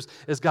Scriptures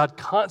is God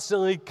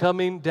constantly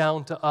coming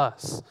down to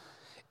us.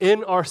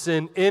 In our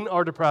sin, in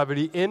our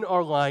depravity, in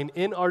our lying,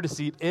 in our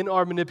deceit, in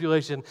our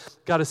manipulation,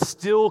 God is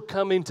still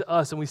coming to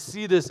us, and we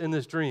see this in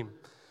this dream.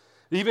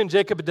 Even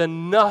Jacob had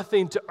done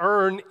nothing to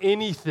earn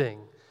anything.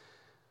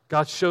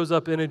 God shows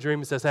up in a dream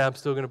and says, hey, I'm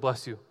still going to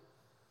bless you.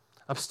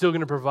 I'm still going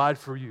to provide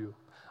for you.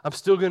 I'm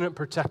still going to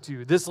protect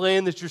you. This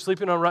land that you're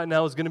sleeping on right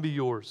now is going to be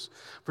yours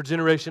for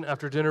generation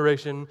after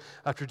generation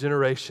after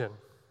generation.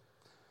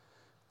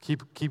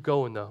 Keep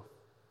going, though.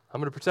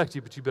 I'm going to protect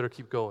you, but you better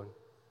keep going.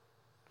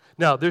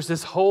 Now, there's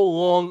this whole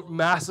long,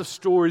 massive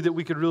story that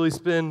we could really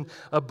spend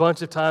a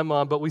bunch of time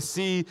on, but we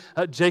see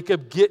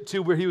Jacob get to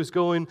where he was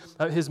going.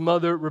 His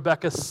mother,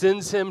 Rebekah,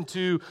 sends him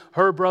to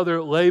her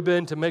brother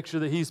Laban to make sure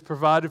that he's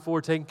provided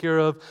for, taken care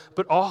of,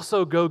 but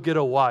also go get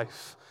a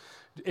wife.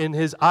 And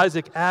his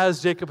Isaac,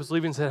 as Jacob was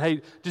leaving, said,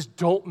 hey, just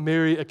don't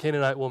marry a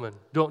Canaanite woman.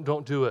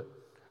 Don't do it.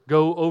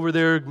 Go over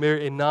there,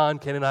 marry a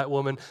non-Canaanite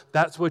woman.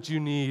 That's what you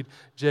need,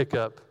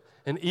 Jacob.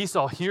 And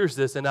Esau hears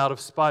this, and out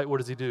of spite, what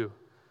does he do?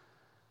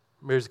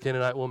 Marries a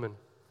Canaanite woman.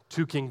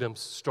 2 kingdoms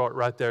start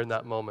right there in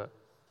that moment.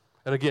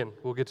 And again,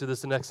 we'll get to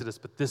this in Exodus,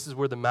 but this is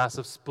where the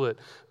massive split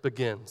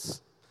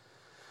begins.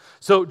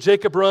 So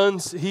Jacob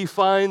runs. He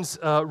finds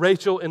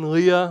Rachel and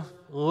Leah,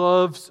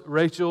 loves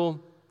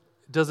Rachel,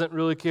 doesn't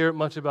really care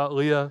much about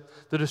Leah.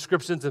 The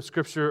descriptions of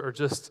Scripture are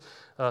just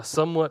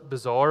somewhat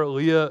bizarre.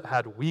 Leah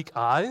had weak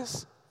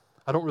eyes.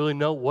 I don't really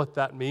know what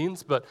that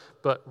means, but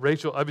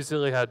Rachel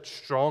obviously had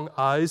strong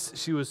eyes.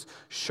 She was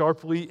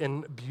sharply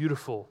and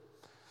beautiful.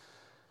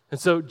 And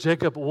so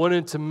Jacob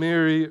wanted to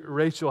marry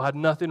Rachel, had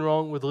nothing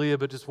wrong with Leah,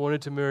 but just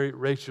wanted to marry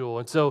Rachel.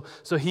 And so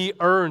he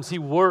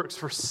works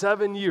for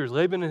 7 years.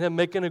 Laban and him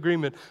make an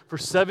agreement. For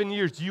 7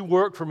 years, you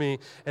work for me,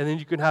 and then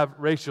you can have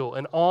Rachel.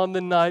 And on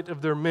the night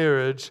of their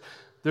marriage,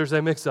 there's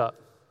a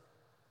mix-up.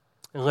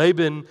 And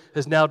Laban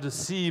has now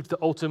deceived the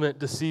ultimate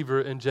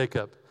deceiver in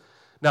Jacob.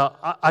 Now,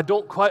 I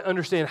don't quite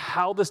understand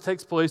how this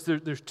takes place.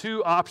 There's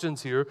 2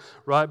 options here,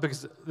 right?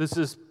 Because this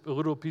is a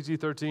little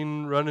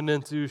PG-13 running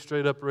into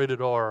straight-up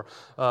rated R.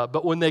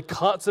 But when they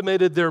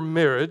consummated their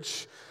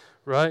marriage,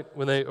 right?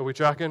 Are we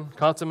tracking?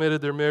 Consummated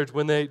their marriage,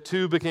 when they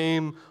 2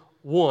 became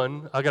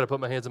one. I got to put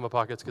my hands in my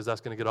pockets because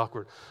that's going to get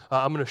awkward.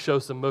 I'm going to show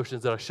some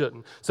motions that I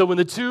shouldn't. So when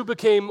the 2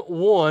 became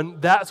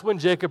one, that's when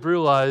Jacob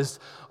realized,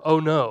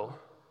 oh no,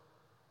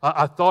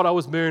 I thought I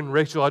was marrying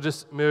Rachel. I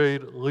just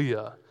married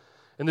Leah.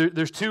 And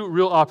there's 2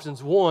 real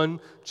options. One,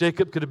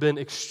 Jacob could have been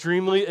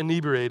extremely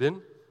inebriated,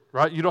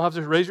 right? You don't have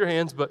to raise your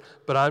hands, but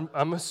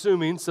I'm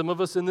assuming some of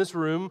us in this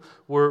room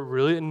were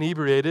really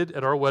inebriated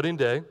at our wedding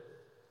day.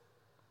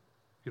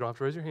 You don't have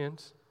to raise your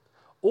hands.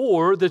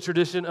 Or the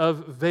tradition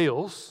of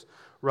veils,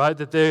 right?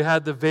 That they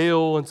had the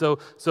veil, and so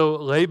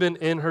Laban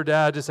and her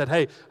dad just said,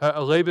 hey,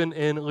 Laban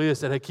and Leah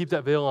said, hey, keep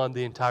that veil on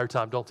the entire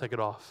time. Don't take it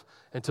off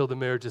until the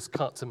marriage is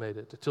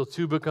consummated. Until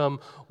 2 become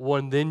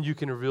one, then you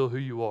can reveal who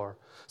you are.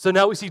 So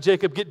now we see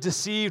Jacob get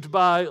deceived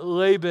by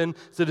Laban.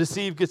 So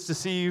deceived gets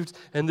deceived,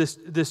 and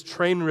this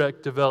train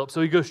wreck develops.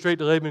 So he goes straight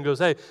to Laban and goes,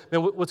 hey,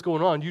 man, what's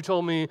going on? You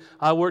told me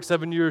I worked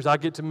 7 years. I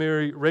get to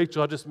marry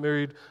Rachel. I just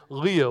married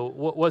Leah.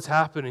 What's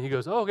happening? He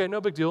goes, oh, okay, no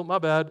big deal. My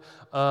bad.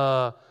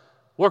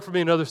 Work for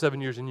me another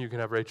 7 years, and you can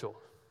have Rachel.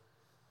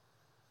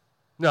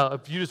 Now,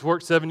 if you just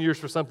worked 7 years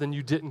for something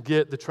you didn't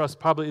get, the trust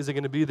probably isn't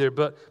going to be there.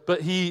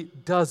 But he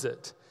does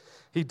it.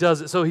 He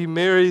does it. So he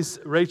marries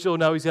Rachel.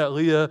 Now he's got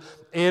Leah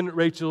and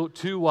Rachel,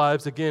 two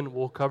wives. Again,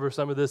 we'll cover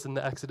some of this in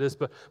the Exodus,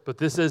 but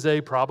this is a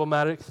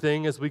problematic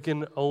thing, as we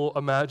can all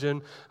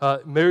imagine.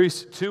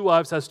 Marries two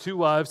wives,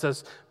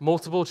 has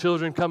multiple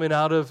children coming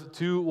out of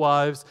two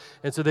wives.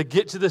 And so they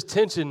get to this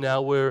tension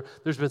now where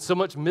there's been so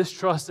much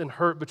mistrust and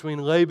hurt between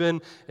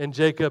Laban and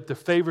Jacob. The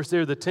favor's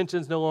there, the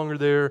tension's no longer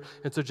there,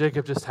 and so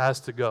Jacob just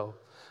has to go.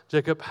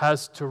 Jacob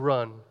has to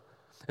run.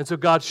 And so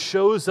God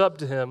shows up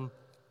to him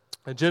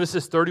in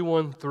Genesis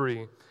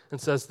 31:3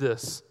 and says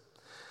this,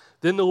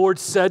 "Then the Lord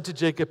said to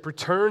Jacob,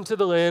 'Return to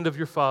the land of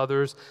your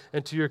fathers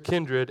and to your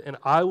kindred, and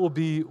I will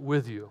be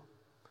with you.'"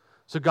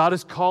 So God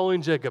is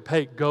calling Jacob,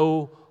 hey,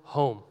 go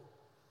home.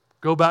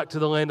 Go back to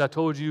the land I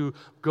told you.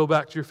 Go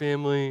back to your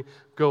family.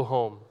 Go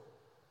home.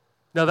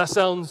 Now that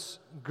sounds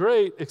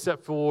great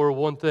except for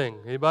one thing.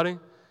 Anybody?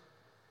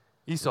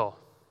 Esau.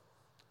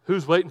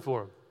 Who's waiting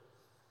for him?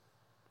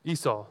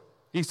 Esau.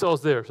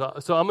 Esau's there.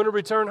 So I'm going to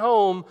return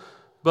home,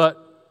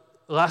 but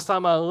last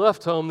time I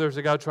left home, there's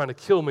a guy trying to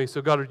kill me.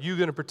 So God, are you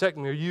going to protect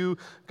me? Are you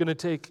going to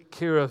take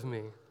care of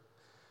me?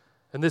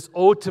 And this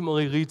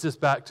ultimately leads us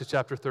back to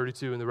chapter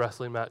 32 in the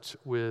wrestling match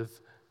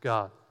with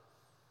God.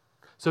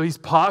 So he's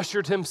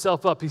postured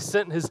himself up. He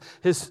sent his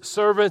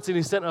servants and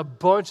he sent a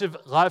bunch of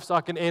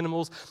livestock and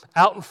animals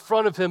out in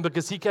front of him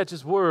because he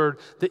catches word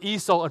that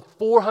Esau and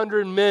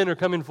 400 men are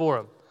coming for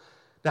him.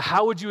 Now,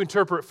 how would you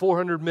interpret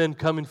 400 men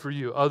coming for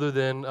you other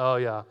than, oh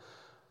yeah,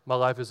 my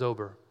life is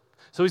over?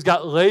 So he's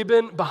got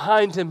Laban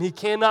behind him. He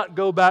cannot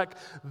go back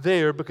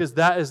there because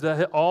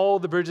all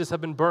the bridges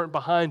have been burnt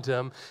behind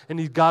him.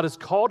 And God has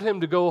called him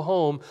to go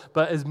home,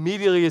 but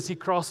immediately as he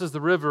crosses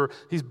the river,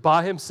 he's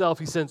by himself.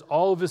 He sends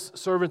all of his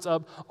servants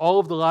up, all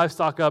of the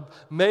livestock up.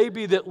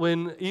 Maybe that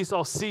when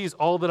Esau sees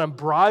all that I'm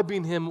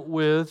bribing him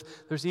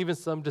with, there's even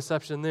some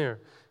deception there.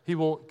 He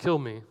won't kill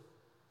me.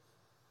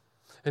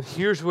 And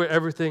here's where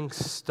everything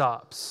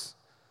stops.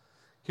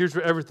 Here's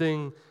where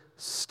everything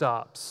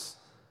stops.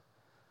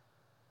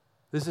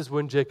 This is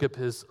when Jacob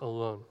is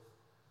alone.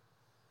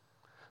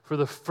 For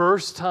the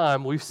first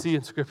time, we see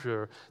in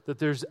Scripture that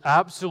there's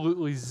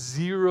absolutely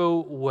zero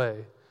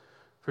way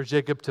for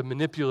Jacob to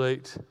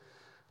manipulate,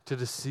 to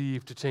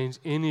deceive, to change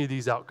any of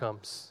these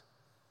outcomes.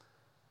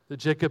 That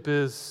Jacob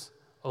is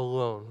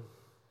alone,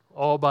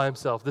 all by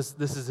himself. This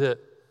is it.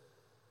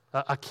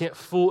 I can't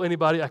fool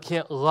anybody. I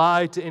can't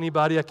lie to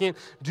anybody. I can't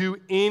do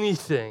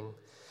anything.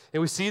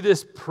 And we see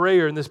this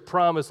prayer and this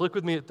promise. Look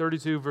with me at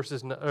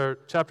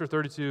chapter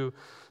 32,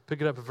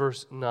 picking up at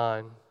verse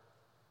 9.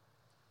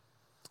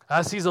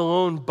 As he's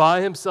alone by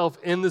himself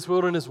in this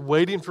wilderness,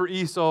 waiting for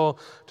Esau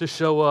to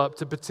show up,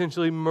 to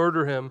potentially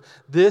murder him,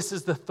 this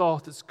is the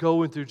thought that's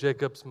going through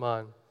Jacob's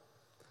mind.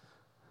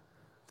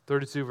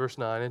 32, verse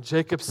 9. And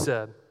Jacob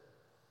said,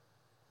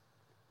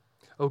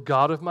 "O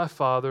God of my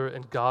father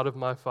and God of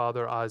my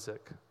father O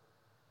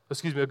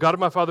God of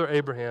my father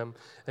Abraham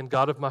and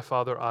God of my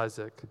father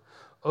Isaac,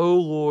 O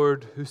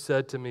Lord, who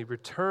said to me,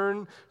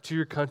 'Return to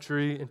your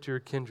country and to your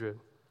kindred,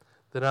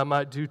 that I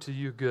might do to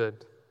you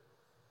good.'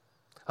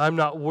 I am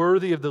not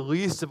worthy of the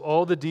least of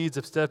all the deeds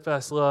of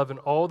steadfast love and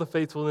all the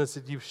faithfulness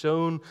that you've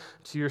shown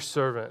to your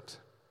servant.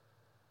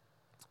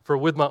 For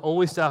with my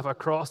only staff I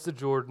crossed the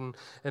Jordan,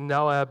 and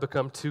now I have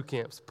become two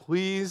camps.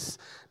 Please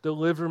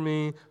deliver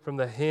me from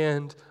the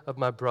hand of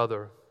my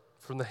brother,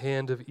 from the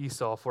hand of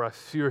Esau, for I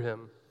fear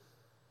him,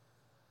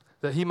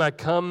 that he might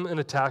come and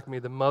attack me,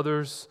 the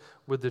mothers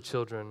with the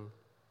children.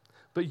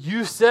 But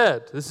you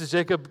said,'" this is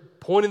Jacob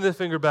pointing the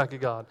finger back at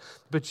God,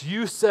 "'but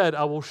you said,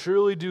 I will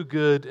surely do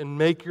good and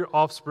make your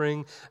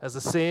offspring as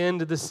the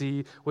sand of the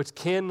sea, which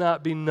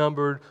cannot be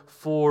numbered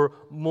for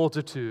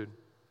multitude.'"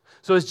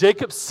 So as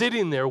Jacob's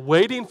sitting there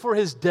waiting for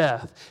his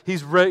death,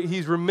 he's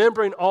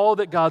remembering all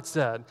that God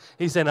said.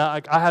 He's saying,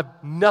 I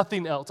have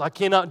nothing else. I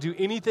cannot do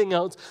anything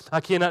else. I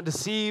cannot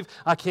deceive.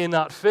 I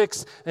cannot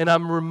fix. And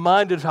I'm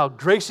reminded of how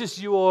gracious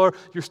you are,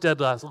 your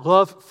steadfast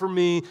love for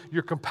me,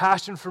 your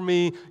compassion for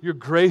me, your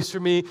grace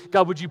for me.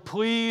 God, would you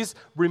please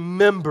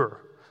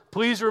remember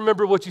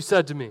what you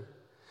said to me,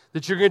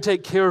 that you're going to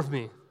take care of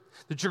me,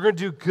 that you're going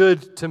to do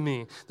good to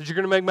me, that you're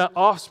going to make my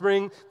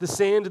offspring the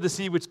sand of the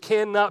sea, which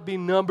cannot be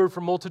numbered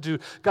for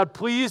multitude. God,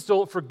 please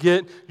don't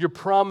forget your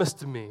promise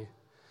to me.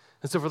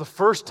 And so for the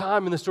first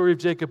time in the story of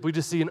Jacob, we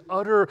just see an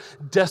utter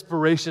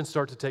desperation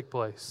start to take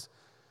place.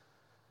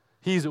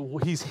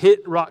 He's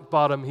hit rock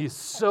bottom. He's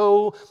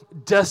so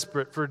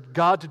desperate for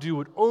God to do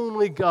what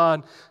only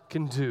God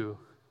can do.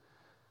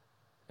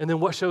 And then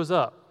what shows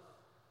up?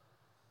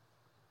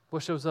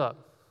 What shows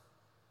up?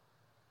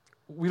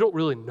 We don't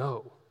really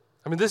know.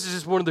 I mean, this is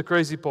just one of the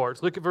crazy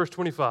parts. Look at verse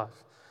 24.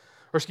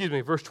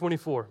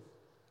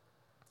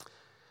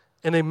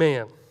 And a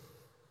man.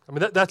 I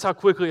mean, that's how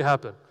quickly it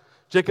happened.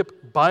 Jacob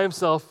by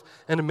himself,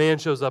 and a man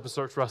shows up and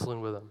starts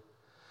wrestling with him.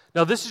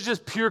 Now, this is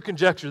just pure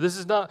conjecture. This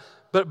is not,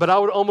 but I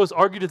would almost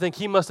argue to think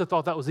he must have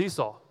thought that was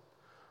Esau.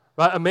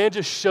 Right? A man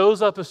just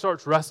shows up and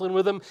starts wrestling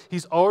with him.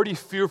 He's already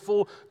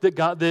fearful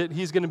that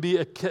he's going to be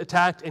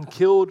attacked and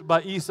killed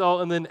by Esau,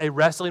 and then a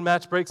wrestling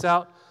match breaks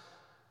out.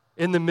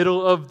 in the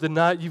middle of the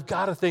night, you've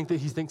got to think that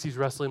he thinks he's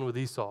wrestling with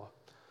Esau.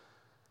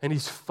 And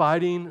he's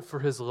fighting for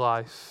his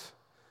life.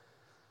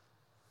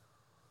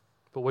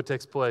 But what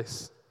takes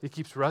place? He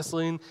keeps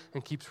wrestling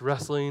and keeps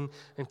wrestling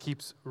and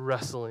keeps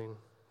wrestling.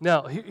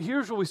 Now,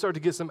 here's where we start to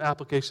get some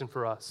application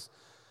for us.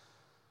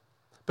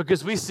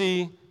 Because we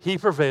see he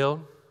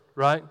prevailed,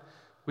 right?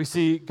 We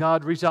see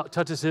God reach out,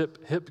 touch his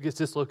hip gets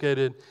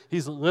dislocated.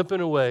 He's limping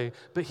away,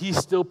 but he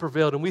still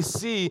prevailed. And we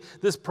see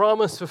this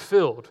promise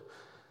fulfilled,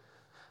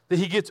 that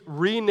he gets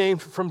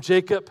renamed from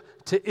Jacob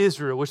to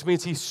Israel, which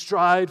means he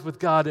strived with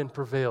God and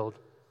prevailed.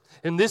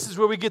 And this is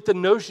where we get the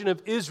notion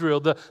of Israel,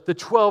 the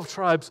 12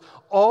 tribes.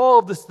 All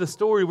of this, the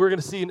story we're going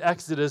to see in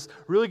Exodus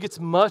really gets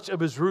much of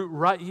his root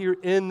right here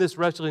in this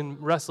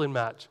wrestling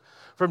match.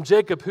 From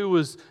Jacob, who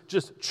was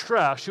just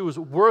trash, who was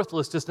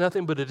worthless, just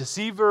nothing but a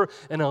deceiver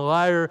and a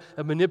liar,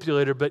 a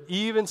manipulator. But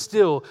even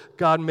still,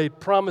 God made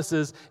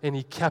promises and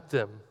he kept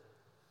them.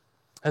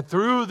 And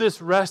through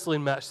this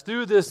wrestling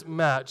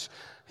match,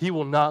 he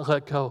will not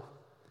let go.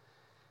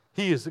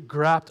 He is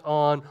grapped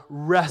on,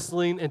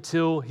 wrestling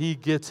until he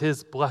gets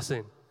his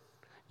blessing.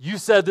 You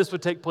said this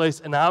would take place,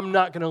 and I'm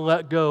not going to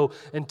let go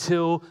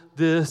until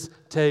this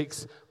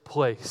takes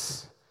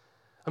place.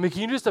 I mean,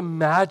 can you just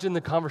imagine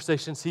the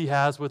conversations he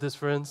has with his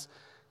friends?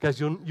 Guys,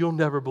 you'll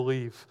never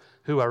believe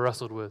who I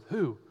wrestled with.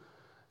 Who?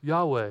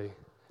 Yahweh.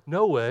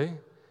 No way.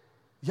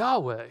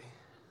 Yahweh.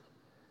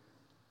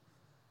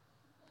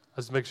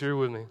 Let's make sure you're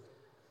with me.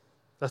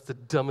 That's the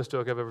dumbest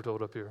joke I've ever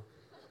told up here.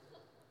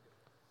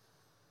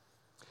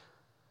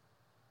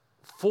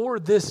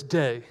 For this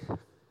day,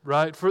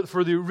 right,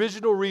 for the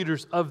original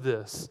readers of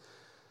this,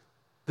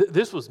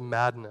 this was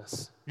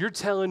madness. You're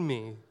telling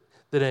me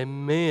that a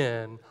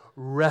man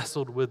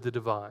wrestled with the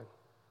divine.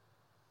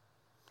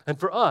 And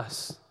for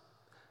us,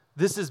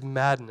 this is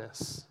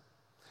madness.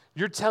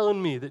 You're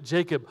telling me that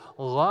Jacob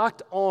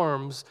locked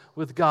arms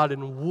with God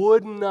and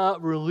would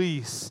not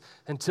release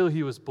until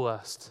he was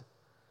blessed.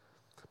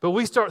 But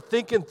we start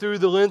thinking through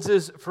the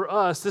lenses for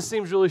us. This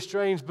seems really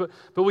strange, but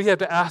we have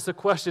to ask the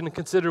question and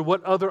consider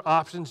what other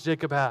options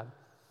Jacob had.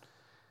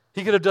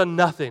 He could have done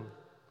nothing.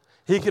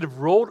 He could have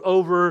rolled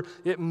over,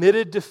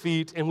 admitted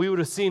defeat, and we would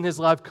have seen his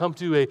life come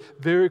to a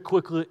very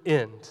quick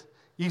end.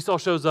 Esau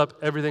shows up,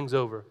 everything's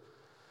over.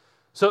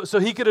 So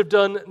he could have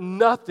done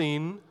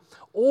nothing,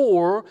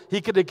 or he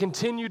could have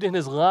continued in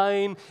his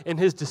lying and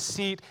his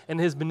deceit and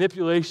his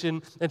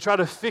manipulation and try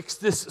to fix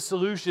this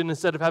solution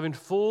instead of having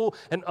full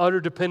and utter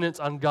dependence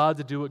on God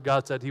to do what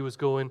God said he was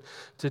going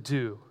to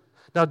do.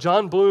 Now,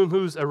 John Bloom,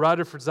 who's a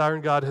writer for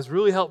Desiring God, has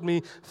really helped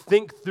me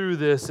think through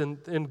this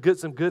and get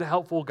some good,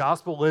 helpful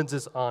gospel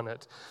lenses on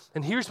it.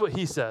 And here's what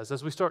he says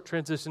as we start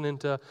transitioning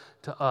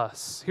to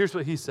us. Here's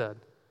what he said.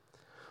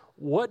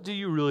 What do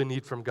you really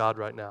need from God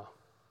right now?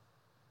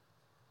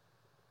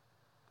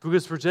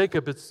 Because for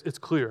Jacob, it's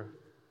clear.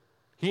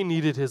 He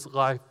needed his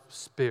life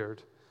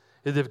spared.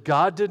 And if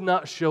God did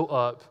not show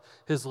up,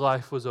 his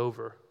life was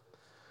over.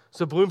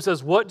 So Bloom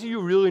says, what do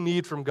you really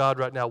need from God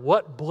right now?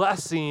 What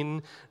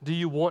blessing do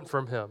you want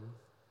from him?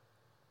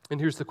 And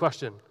here's the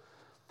question.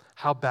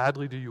 How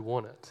badly do you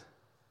want it?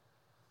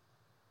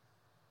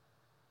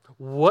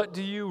 What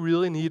do you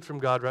really need from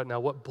God right now?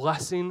 What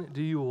blessing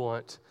do you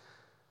want?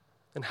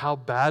 And how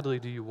badly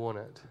do you want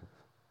it?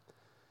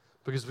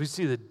 Because we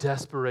see the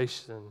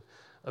desperation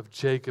of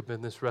Jacob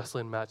in this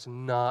wrestling match,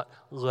 not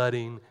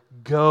letting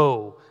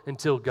go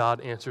until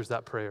God answers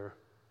that prayer.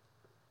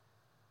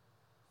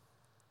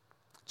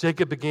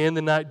 Jacob began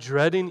the night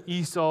dreading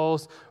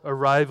Esau's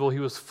arrival. He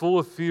was full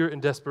of fear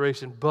and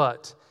desperation,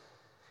 but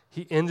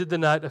he ended the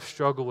night of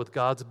struggle with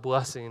God's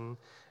blessing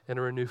and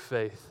a renewed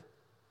faith.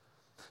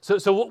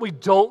 So what we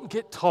don't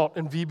get taught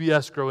in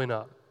VBS growing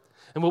up,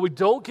 and what we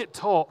don't get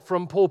taught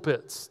from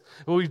pulpits,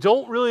 and we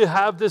don't really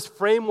have this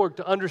framework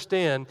to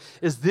understand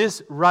is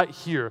this right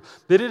here,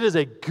 that it is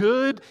a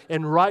good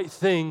and right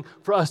thing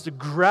for us to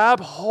grab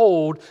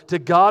hold to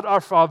God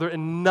our Father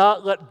and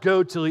not let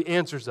go till he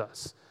answers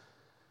us.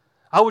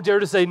 I would dare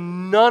to say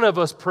none of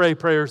us pray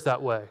prayers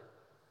that way.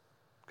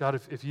 God,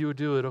 if you would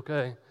do it,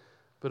 okay.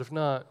 But if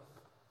not,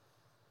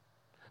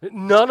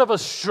 none of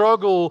us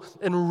struggle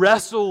and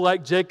wrestle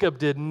like Jacob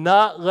did,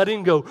 not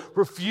letting go,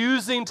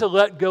 refusing to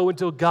let go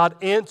until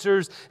God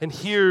answers and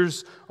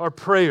hears our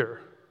prayer.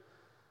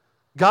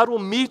 God will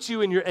meet you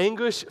in your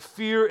anguish,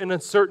 fear, and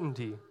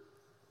uncertainty.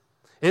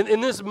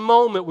 In this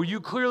moment where you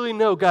clearly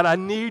know, God, I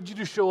need you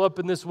to show up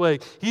in this way,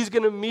 he's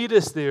going to meet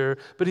us there,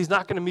 but he's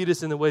not going to meet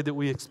us in the way that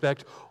we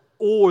expect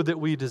or that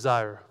we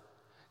desire.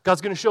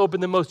 God's going to show up in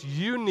the most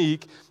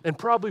unique and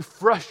probably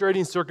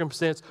frustrating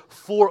circumstance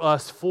for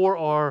us, for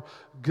our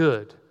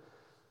good.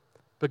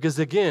 Because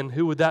again,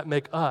 who would that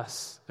make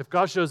us? If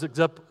God shows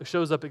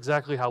up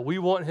exactly how we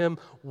want him,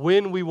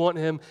 when we want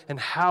him, and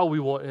how we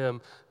want him,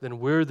 then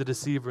we're the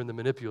deceiver and the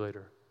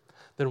manipulator.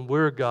 Then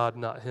we're God,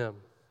 not him.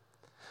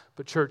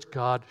 But church,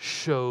 God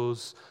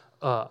shows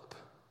up.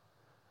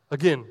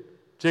 Again,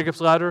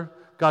 Jacob's ladder,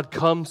 God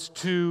comes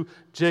to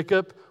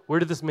Jacob. Where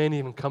did this man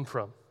even come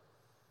from?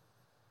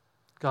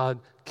 God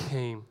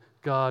came,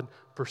 God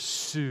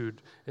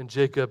pursued, and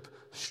Jacob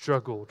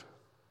struggled.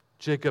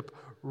 Jacob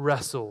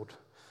wrestled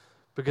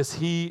because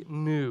he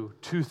knew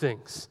two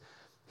things.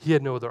 He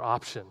had no other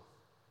option.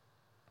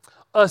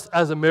 Us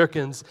as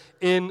Americans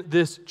in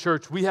this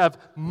church, we have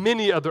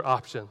many other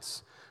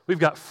options. We've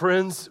got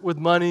friends with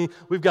money.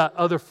 We've got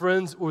other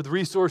friends with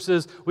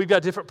resources. We've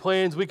got different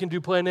plans. We can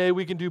do plan A.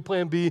 We can do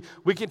plan B.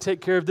 We can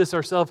take care of this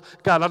ourselves.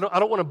 God, I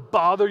don't want to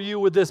bother you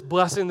with this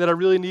blessing that I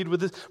really need,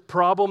 with this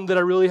problem that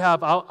I really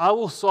have. I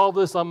will solve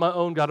this on my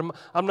own, God.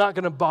 I'm not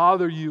going to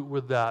bother you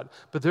with that.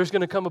 But there's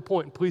going to come a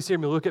point, and please hear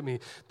me, look at me,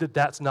 that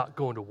that's not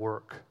going to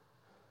work.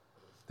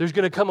 There's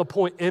going to come a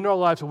point in our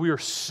lives where we are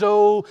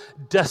so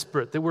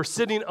desperate that we're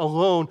sitting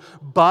alone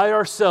by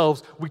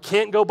ourselves. We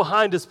can't go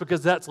behind us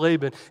because that's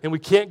Laban, and we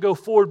can't go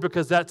forward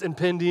because that's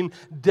impending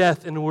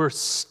death, and we're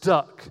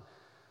stuck.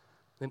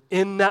 And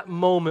in that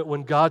moment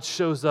when God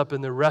shows up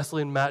and the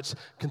wrestling match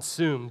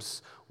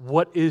consumes,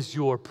 what is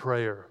your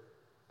prayer?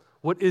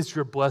 What is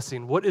your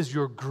blessing? What does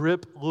your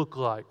grip look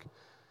like?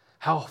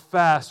 How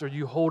fast are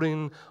you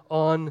holding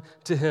on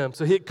to Him?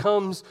 So it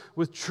comes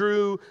with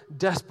true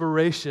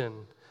desperation.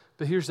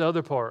 But here's the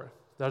other part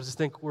that I just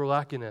think we're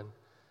lacking in.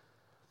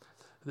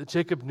 That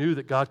Jacob knew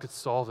that God could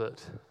solve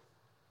it.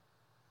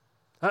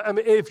 I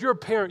mean, if you're a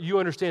parent, you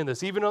understand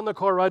this. Even on the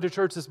car ride to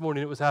church this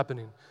morning, it was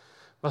happening.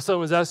 My son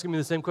was asking me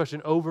the same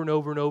question over and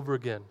over and over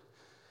again.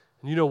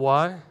 And you know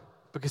why?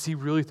 Because he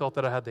really thought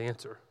that I had the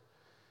answer.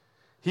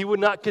 He would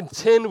not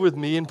contend with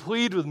me and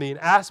plead with me and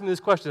ask me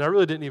this question I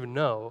really didn't even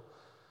know.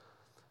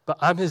 But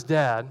I'm his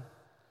dad,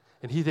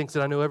 and he thinks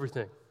that I know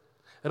everything.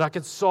 And I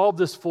can solve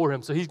this for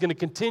him. So he's going to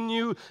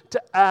continue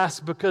to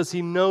ask because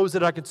he knows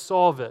that I can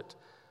solve it.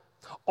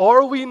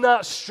 Are we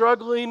not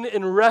struggling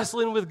and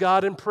wrestling with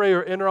God in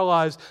prayer in our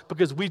lives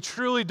because we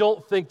truly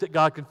don't think that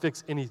God can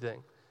fix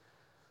anything?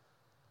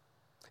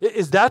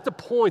 Is that the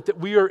point that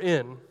we are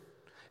in?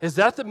 Is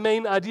that the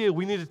main idea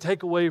we need to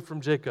take away from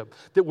Jacob?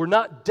 That we're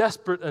not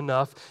desperate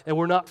enough and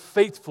we're not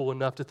faithful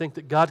enough to think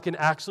that God can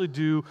actually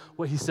do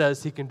what He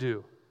says He can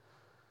do.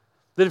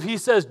 That if He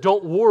says,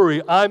 don't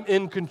worry, I'm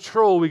in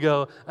control, we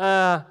go,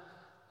 I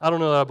don't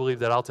know that I believe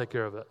that. I'll take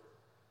care of it.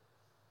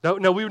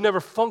 No, we would never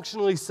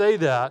functionally say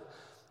that,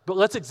 but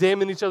let's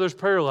examine each other's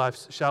prayer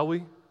lives, shall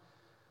we?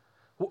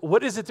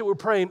 What is it that we're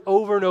praying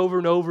over and over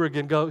and over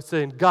again,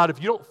 saying, God,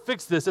 if you don't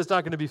fix this, it's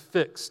not going to be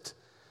fixed.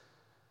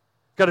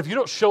 God, if you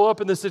don't show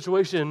up in this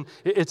situation,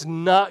 it's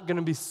not going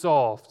to be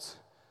solved.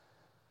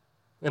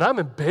 And I'm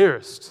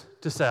embarrassed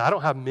to say I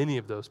don't have many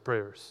of those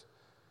prayers.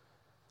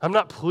 I'm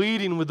not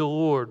pleading with the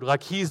Lord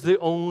like He's the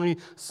only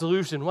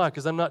solution. Why?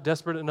 Because I'm not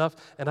desperate enough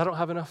and I don't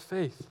have enough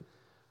faith.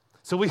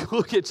 So we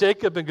look at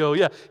Jacob and go,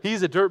 yeah,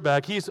 he's a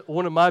dirtbag. He's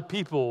one of my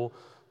people.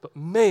 But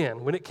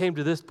man, when it came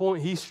to this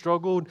point, he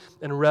struggled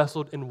and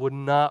wrestled and would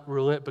not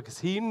relent because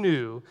he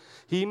knew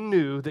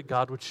that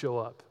God would show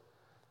up,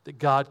 that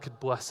God could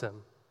bless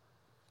him.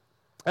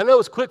 I know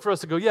it's quick for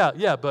us to go,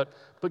 yeah, but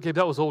Gabe,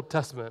 that was Old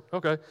Testament.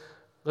 Okay,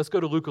 let's go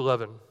to Luke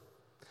 11.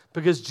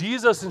 Because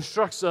Jesus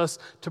instructs us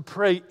to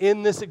pray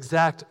in this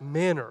exact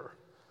manner.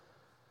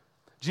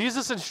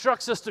 Jesus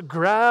instructs us to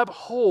grab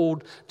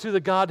hold to the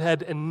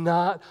Godhead and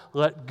not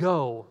let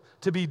go.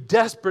 To be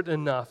desperate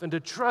enough and to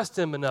trust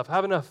Him enough,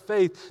 have enough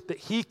faith that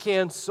He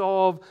can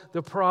solve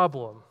the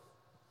problem.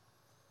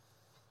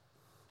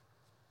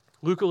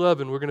 Luke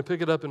 11, we're going to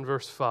pick it up in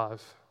verse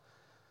 5.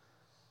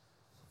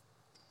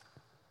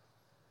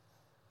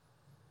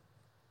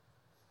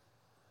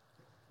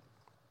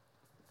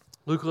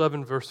 Luke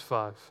 11, verse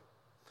 5.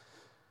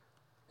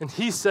 And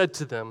He said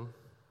to them,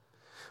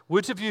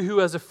 which of you who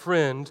has a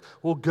friend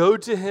will go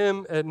to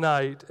him at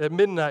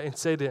midnight, and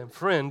say to him,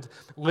 friend,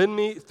 lend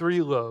me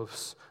 3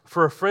 loaves,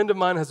 for a friend of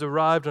mine has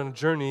arrived on a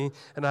journey,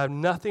 and I have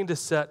nothing to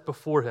set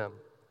before him.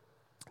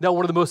 Now,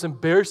 one of the most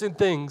embarrassing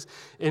things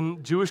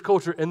in Jewish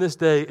culture in this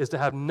day is to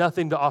have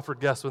nothing to offer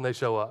guests when they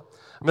show up.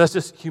 I mean, that's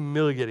just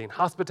humiliating.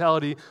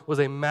 Hospitality was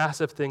a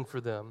massive thing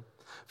for them.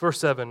 Verse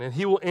 7, and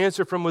he will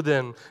answer from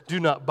within, do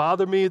not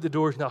bother me, the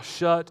door is now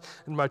shut,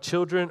 and my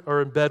children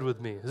are in bed with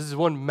me. This is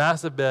one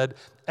massive bed.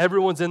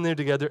 Everyone's in there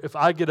together. If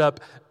I get up,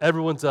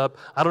 everyone's up.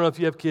 I don't know if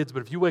you have kids,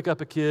 but if you wake up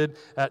a kid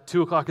at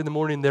 2 o'clock in the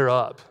morning, they're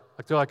up.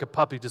 Like they're like a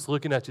puppy just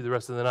looking at you the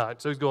rest of the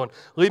night. So he's going,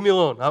 leave me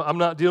alone. I'm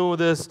not dealing with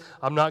this.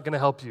 I'm not going to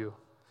help you.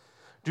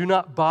 Do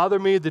not bother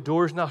me, the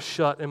door is now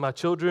shut, and my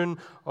children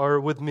are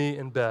with me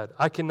in bed.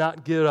 I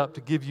cannot get up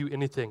to give you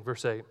anything.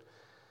 Verse 8,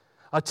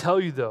 I tell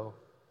you though,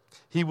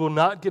 he will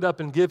not get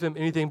up and give him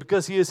anything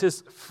because he is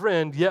his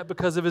friend, yet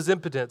because of his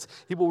impotence,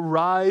 he will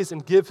rise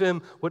and give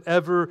him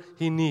whatever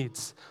he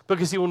needs.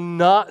 Because he will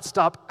not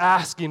stop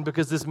asking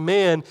because this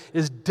man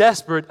is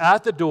desperate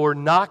at the door,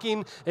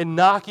 knocking and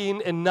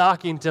knocking and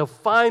knocking till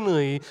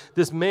finally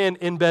this man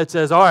in bed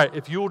says, all right,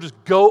 if you will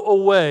just go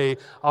away,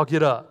 I'll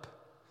get up.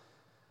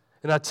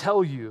 And I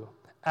tell you,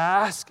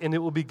 ask and it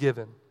will be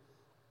given.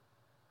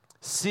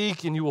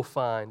 Seek and you will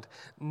find.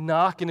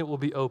 Knock and it will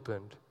be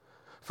opened.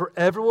 For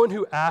everyone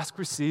who asks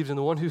receives, and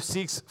the one who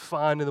seeks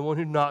finds, and the one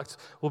who knocks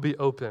will be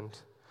opened.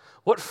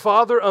 What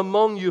father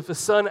among you, if a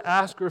son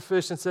asks for a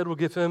fish, instead will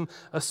give him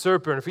a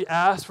serpent? If he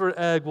asks for an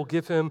egg, will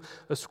give him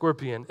a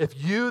scorpion?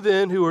 If you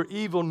then, who are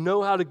evil,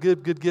 know how to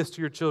give good gifts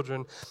to your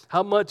children,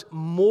 how much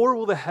more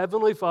will the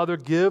Heavenly Father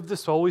give the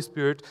Holy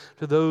Spirit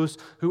to those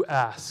who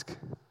ask?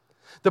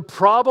 The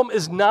problem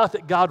is not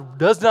that God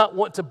does not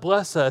want to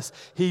bless us.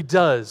 He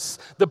does.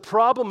 The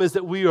problem is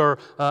that we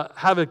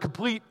have a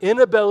complete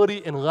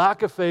inability and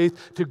lack of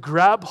faith to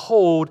grab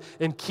hold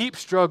and keep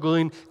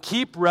struggling,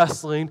 keep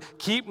wrestling,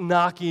 keep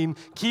knocking,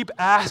 keep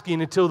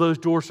asking until those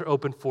doors are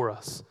open for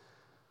us.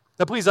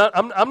 Now, please,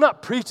 I'm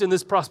not preaching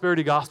this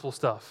prosperity gospel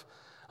stuff.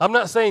 I'm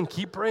not saying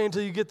keep praying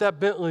until you get that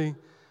Bentley.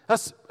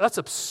 That's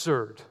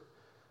absurd.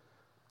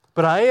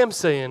 But I am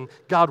saying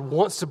God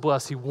wants to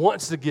bless. He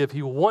wants to give.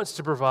 He wants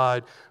to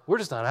provide. We're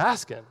just not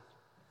asking.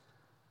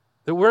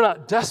 That we're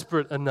not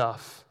desperate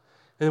enough.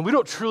 And we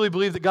don't truly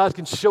believe that God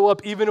can show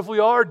up even if we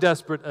are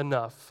desperate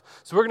enough.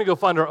 So we're going to go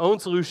find our own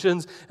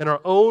solutions and our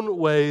own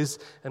ways,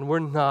 and we're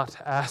not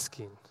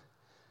asking.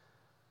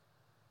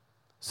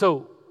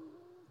 So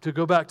to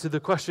go back to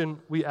the question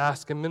we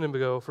asked a minute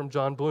ago from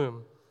John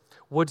Bloom,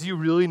 what do you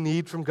really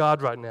need from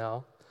God right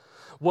now?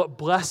 What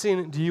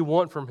blessing do you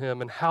want from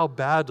Him, and how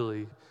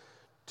badly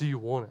do you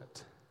want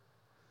it?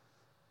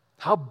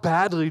 How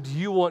badly do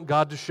you want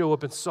God to show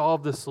up and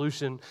solve the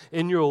solution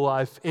in your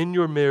life, in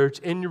your marriage,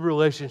 in your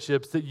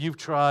relationships that you've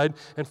tried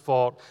and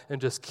fought and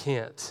just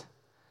can't?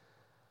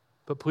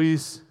 But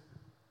please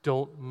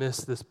don't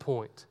miss this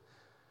point.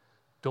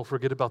 Don't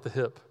forget about the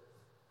hip.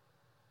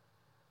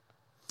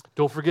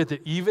 Don't forget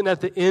that even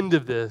at the end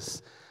of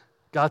this,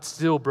 God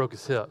still broke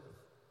his hip.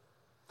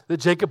 That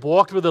Jacob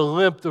walked with a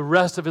limp the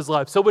rest of his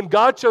life. So when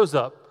God shows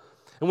up,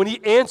 and when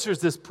He answers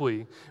this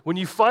plea, when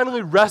you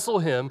finally wrestle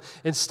Him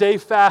and stay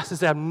fast and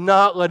say, I'm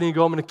not letting you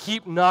go. I'm going to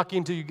keep knocking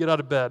until you get out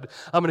of bed.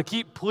 I'm going to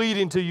keep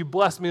pleading until you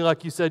bless me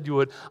like you said you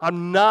would.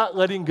 I'm not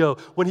letting go.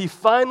 When He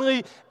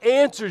finally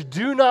answers,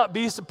 do not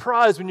be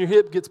surprised when your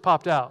hip gets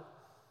popped out.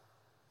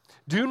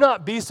 Do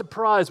not be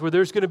surprised where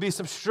there's going to be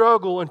some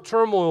struggle and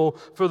turmoil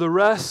for the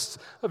rest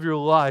of your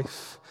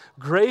life.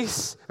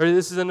 Grace, or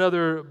this is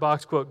another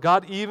box quote,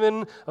 God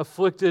even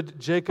afflicted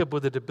Jacob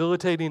with a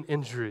debilitating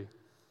injury.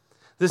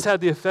 This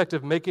had the effect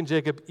of making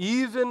Jacob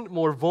even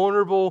more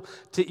vulnerable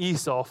to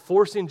Esau,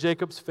 forcing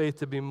Jacob's faith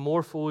to be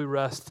more fully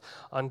rest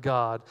on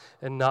God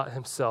and not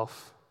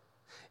himself.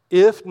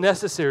 If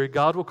necessary,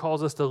 God will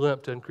cause us to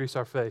limp to increase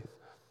our faith.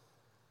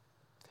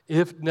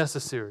 If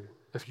necessary.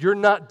 If you're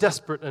not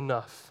desperate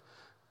enough,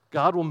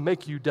 God will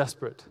make you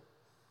desperate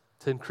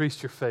to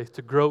increase your faith,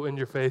 to grow in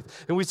your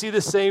faith. And we see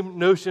the same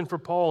notion for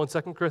Paul in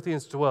 2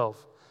 Corinthians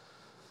 12.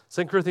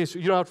 2 Corinthians,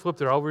 you don't have to flip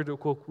there. I'll read it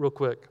real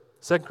quick.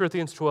 2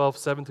 Corinthians 12,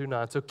 7 through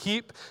 9. So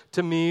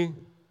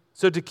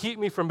to keep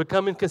me from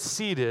becoming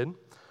conceited,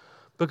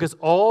 because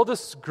all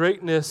this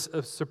greatness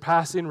of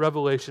surpassing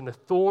revelation, a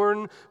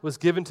thorn was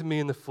given to me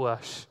in the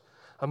flesh,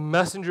 a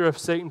messenger of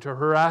Satan to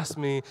harass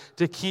me,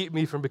 to keep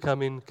me from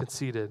becoming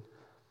conceited.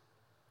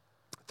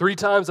 3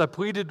 times I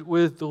pleaded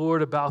with the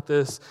Lord about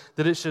this,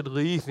 that it should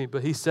leave me,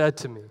 but He said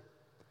to me,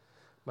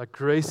 my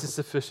grace is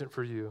sufficient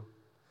for you,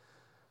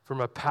 for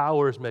my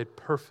power is made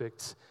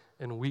perfect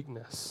in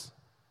weakness.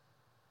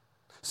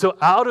 So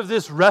out of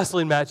this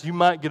wrestling match, you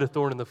might get a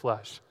thorn in the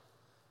flesh.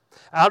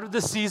 Out of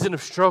this season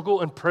of struggle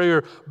and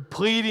prayer,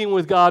 pleading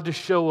with God to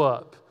show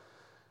up,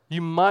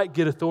 you might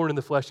get a thorn in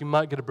the flesh. You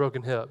might get a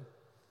broken hip.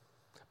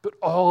 But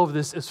all of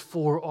this is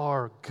for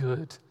our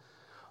good.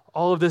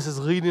 All of this is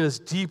leading us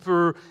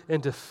deeper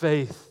into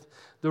faith.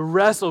 The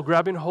wrestle,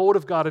 grabbing hold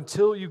of God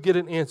until you get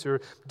an answer,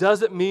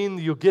 doesn't mean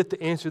you'll get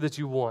the answer that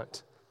you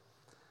want.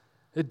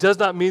 It does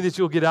not mean that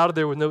you'll get out of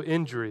there with no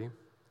injury.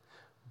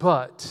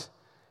 But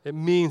it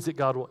means that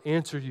God will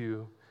answer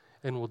you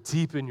and will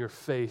deepen your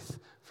faith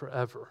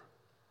forever.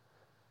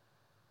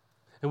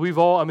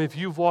 And if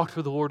you've walked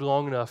with the Lord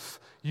long enough,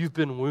 you've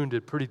been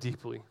wounded pretty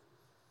deeply.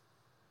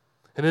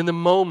 And in the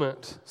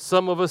moment,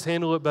 some of us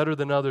handle it better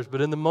than others,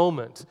 but in the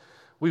moment,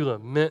 we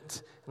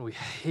lament and we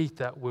hate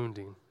that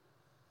wounding.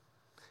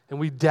 And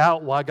we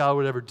doubt why God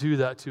would ever do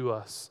that to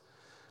us.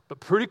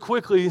 But pretty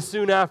quickly,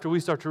 soon after, we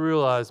start to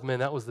realize, man,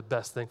 that was the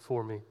best thing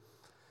for me.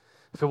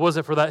 If it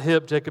wasn't for that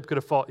hip, Jacob could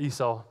have fought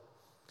Esau.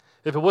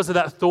 If it wasn't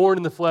that thorn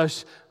in the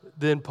flesh,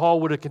 then Paul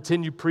would have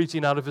continued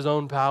preaching out of his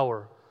own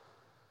power.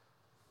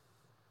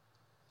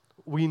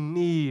 We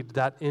need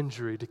that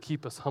injury to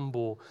keep us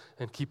humble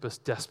and keep us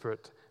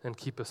desperate and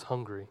keep us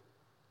hungry.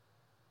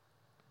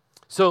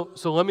 So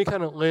let me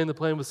kind of land the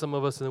plane with some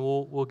of us, and then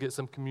we'll get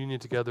some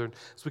communion together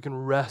so we can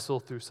wrestle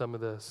through some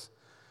of this.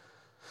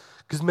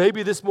 Because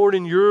maybe this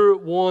morning you're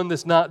one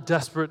that's not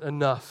desperate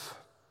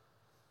enough.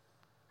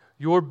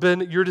 Your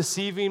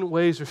deceiving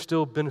ways are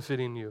still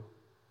benefiting you.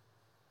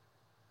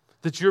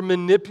 That your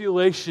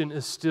manipulation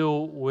is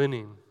still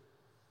winning.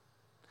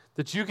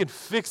 That you can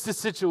fix the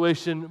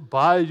situation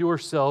by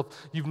yourself.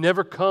 You've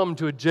never come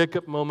to a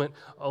Jacob moment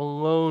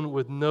alone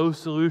with no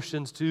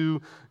solutions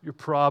to your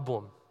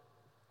problem.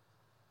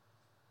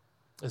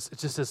 It's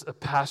just as a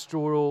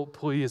pastoral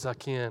plea as I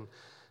can.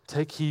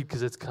 Take heed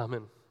because it's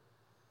coming.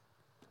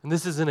 And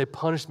this isn't a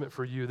punishment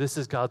for you. This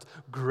is God's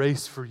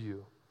grace for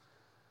you.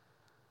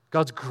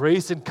 God's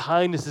grace and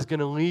kindness is going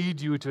to lead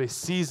you to a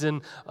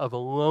season of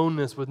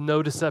aloneness with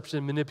no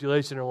deception,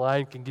 manipulation, or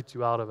lying can get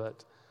you out of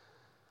it.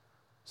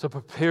 So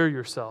prepare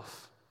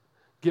yourself.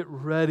 Get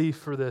ready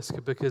for this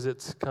because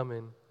it's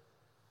coming.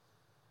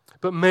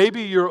 But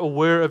maybe you're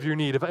aware of your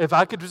need. If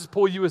I could just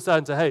pull you aside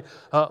and say, hey,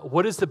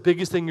 what is the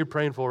biggest thing you're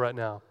praying for right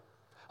now?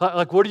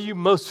 Like what are you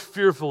most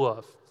fearful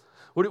of?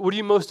 What are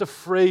you most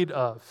afraid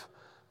of?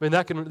 I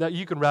mean,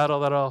 you can rattle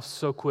that off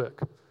so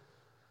quick.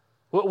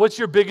 What's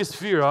your biggest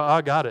fear?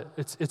 I got it.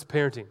 It's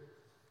parenting.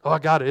 Oh, I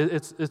got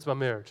it. It's my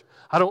marriage.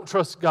 I don't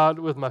trust God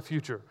with my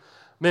future.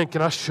 Man,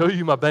 can I show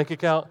you my bank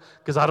account?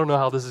 Because I don't know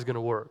how this is going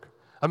to work.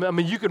 I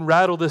mean, you can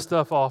rattle this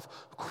stuff off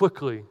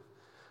quickly,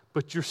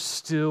 but you're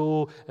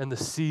still in the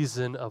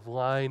season of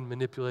lying,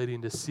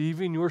 manipulating,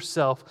 deceiving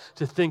yourself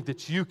to think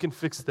that you can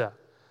fix that.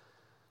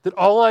 That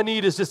all I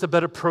need is just a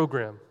better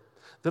program.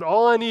 That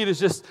all I need is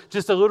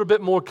just a little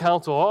bit more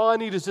counsel. All I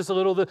need is just a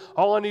little bit.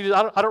 All I need is,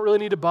 I don't really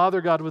need to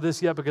bother God with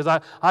this yet because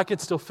I can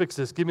still fix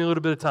this. Give me a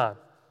little bit of time.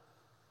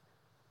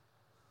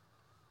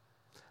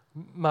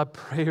 My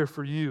prayer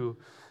for you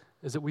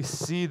is that we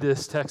see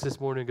this text this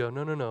morning and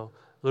go, no.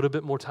 A little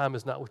bit more time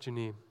is not what you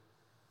need.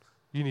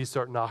 You need to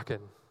start knocking.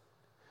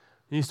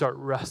 You need to start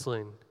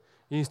wrestling.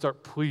 You need to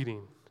start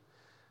pleading.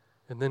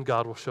 And then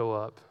God will show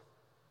up.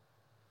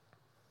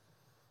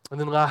 And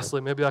then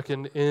lastly, maybe I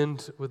can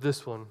end with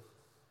this one.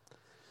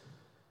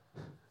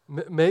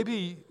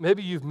 Maybe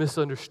you've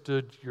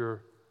misunderstood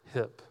your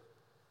hip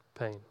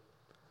pain.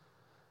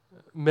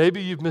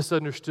 Maybe you've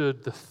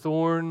misunderstood the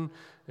thorn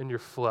in your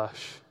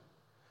flesh.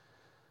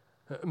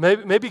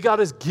 Maybe God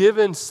has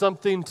given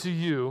something to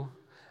you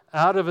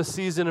out of a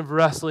season of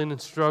wrestling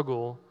and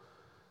struggle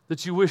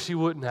that you wish He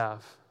wouldn't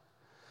have.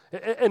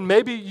 And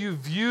maybe you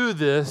view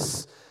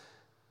this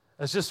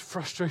as just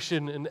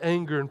frustration and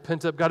anger and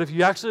pent up. God, if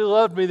you actually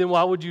loved me, then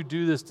why would you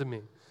do this to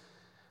me?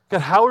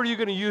 God, how are you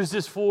going to use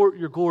this for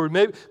your glory?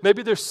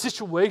 Maybe there's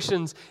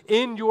situations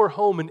in your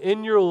home and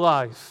in your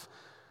life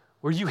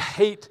where you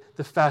hate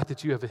the fact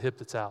that you have a hip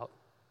that's out.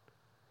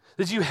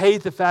 That you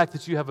hate the fact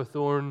that you have a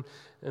thorn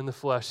in the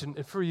flesh.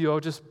 And for you, I'll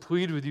just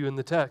plead with you in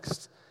the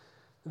text.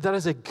 That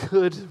is a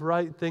good,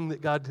 right thing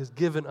that God has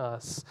given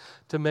us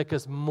to make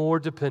us more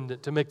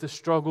dependent, to make the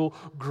struggle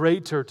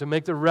greater, to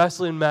make the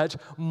wrestling match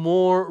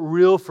more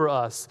real for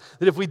us.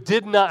 That if we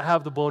did not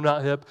have the blown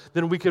out hip,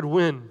 then we could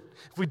win.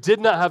 If we did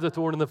not have the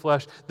thorn in the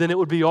flesh, then it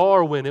would be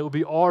our win. It would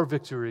be our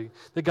victory.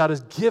 That God has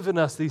given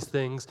us these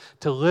things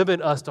to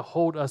limit us, to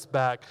hold us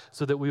back,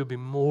 so that we would be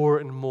more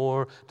and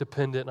more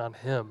dependent on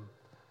Him.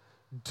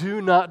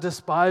 Do not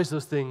despise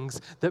those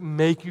things that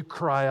make you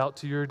cry out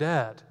to your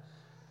dad.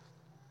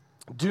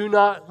 Do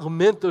not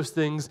lament those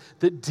things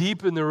that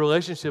deepen the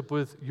relationship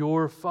with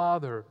your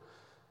Father.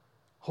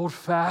 Hold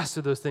fast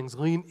to those things.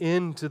 Lean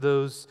into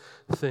those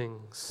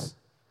things.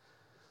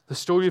 The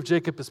story of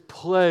Jacob is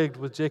plagued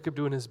with Jacob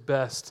doing his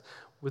best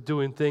with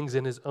doing things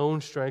in his own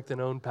strength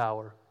and own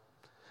power.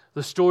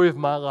 The story of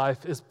my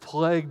life is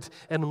plagued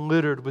and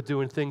littered with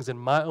doing things in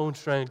my own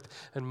strength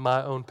and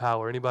my own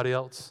power. Anybody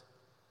else?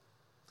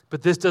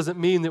 But this doesn't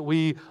mean that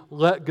we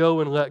let go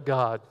and let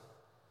God.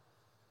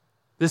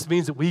 This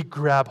means that we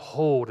grab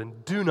hold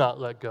and do not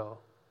let go.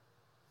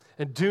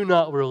 And do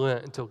not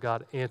relent until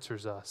God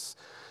answers us.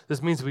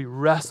 This means we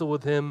wrestle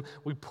with Him,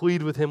 we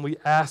plead with Him, we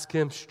ask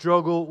Him,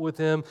 struggle with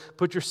Him.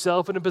 Put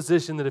yourself in a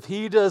position that if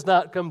He does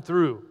not come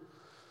through,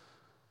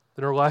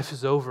 then our life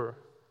is over.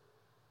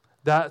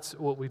 That's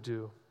what we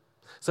do.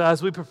 So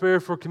as we prepare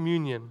for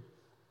communion,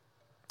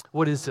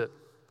 what is it?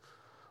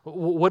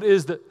 What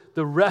is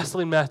the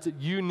wrestling match that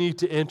you need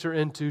to enter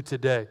into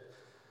today?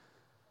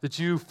 That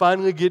you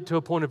finally get to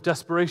a point of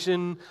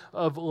desperation,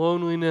 of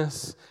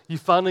loneliness. You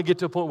finally get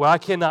to a point where I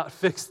cannot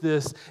fix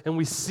this. And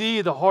we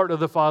see the heart of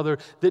the Father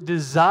that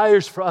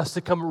desires for us to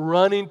come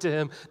running to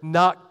Him,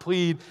 knock,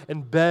 plead,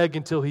 and beg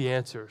until He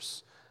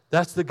answers.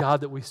 That's the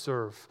God that we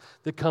serve,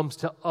 that comes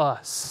to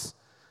us.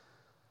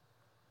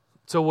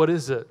 So what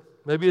is it?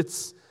 Maybe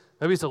it's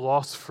a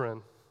lost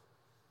friend.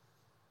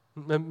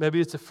 Maybe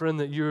it's a friend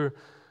that you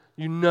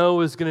know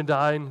is going to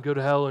die and go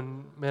to hell,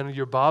 and man,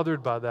 you're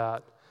bothered by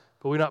that.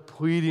 But we're not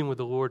pleading with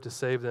the Lord to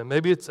save them.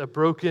 Maybe it's a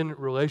broken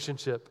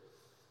relationship.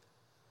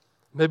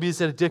 Maybe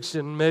it's an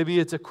addiction. Maybe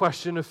it's a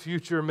question of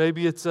future.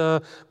 Maybe it's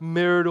a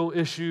marital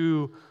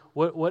issue.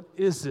 What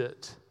is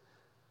it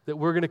that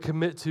we're going to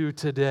commit to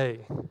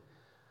today?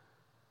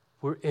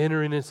 We're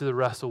entering into the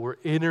wrestle. We're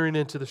entering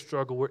into the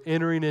struggle. We're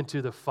entering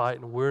into the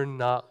fight, and we're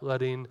not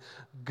letting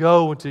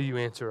go until you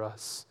answer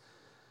us.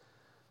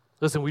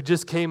 Listen, we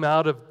just came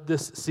out of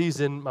this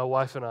season, my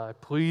wife and I,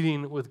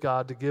 pleading with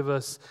God to give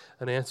us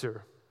an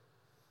answer.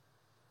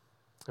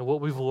 And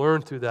what we've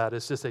learned through that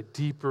is just a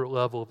deeper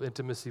level of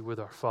intimacy with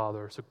our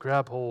Father. So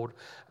grab hold,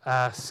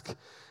 ask,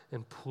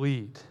 and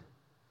plead.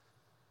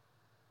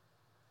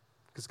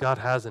 Because God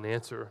has an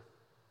answer.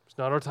 It's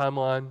not our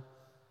timeline.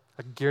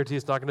 I can guarantee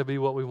it's not going to be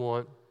what we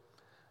want.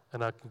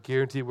 And I can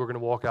guarantee we're going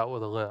to walk out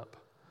with a limp.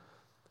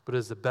 But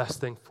it's the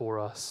best thing for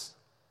us.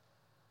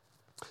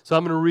 So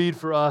I'm going to read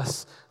for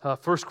us 1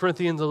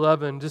 Corinthians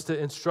 11, just the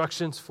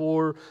instructions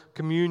for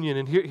communion.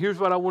 And here's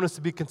what I want us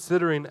to be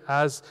considering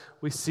as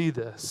we see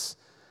this.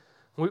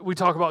 We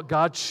talk about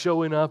God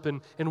showing up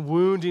and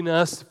wounding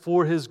us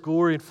for His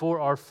glory and for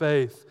our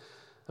faith.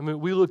 I mean,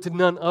 we look to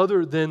none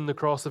other than the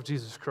cross of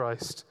Jesus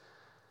Christ.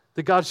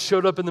 That God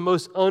showed up in the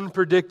most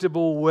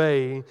unpredictable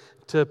way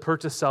to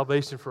purchase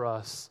salvation for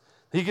us.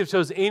 He could have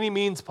chose any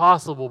means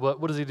possible,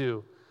 but what does He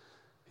do?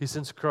 He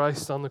sends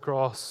Christ on the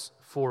cross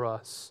for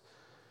us.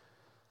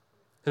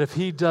 And if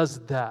He does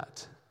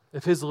that,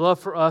 if His love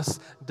for us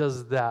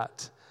does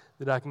that,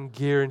 then I can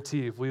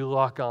guarantee if we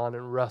lock on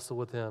and wrestle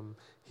with Him,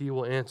 He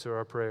will answer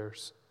our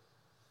prayers.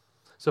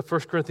 So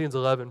 1 Corinthians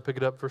 11, pick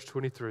it up, verse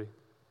 23.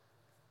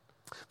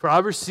 For I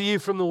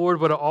received from the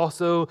Lord what I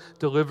also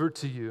delivered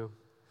to you,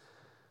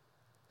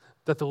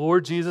 that the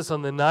Lord Jesus,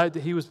 on the night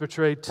that He was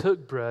betrayed,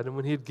 took bread, and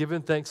when He had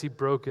given thanks, He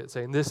broke it,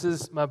 saying, "This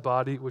is my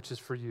body, which is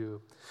for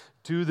you.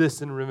 Do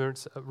this in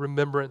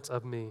remembrance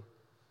of me."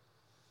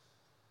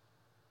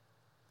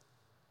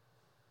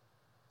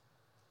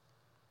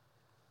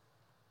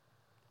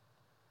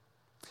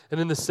 And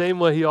in the same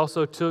way, He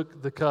also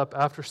took the cup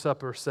after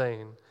supper,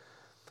 saying,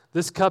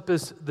 "This cup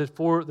is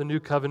for the new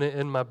covenant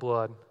in my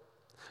blood.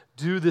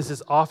 Do this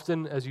as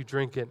often as you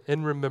drink it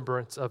in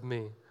remembrance of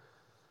me.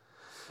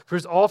 For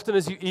as often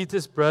as you eat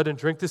this bread and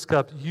drink this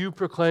cup, you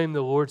proclaim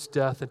the Lord's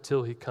death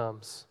until He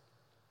comes.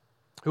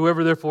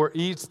 Whoever therefore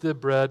eats the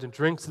bread and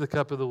drinks the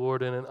cup of the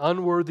Lord in an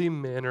unworthy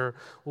manner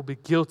will be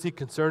guilty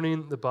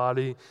concerning the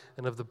body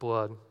and of the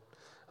blood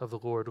of the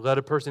Lord. Let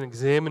a person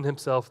examine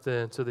himself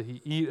then, so that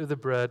he eat of the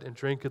bread and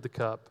drink of the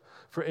cup.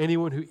 For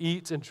anyone who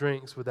eats and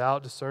drinks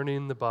without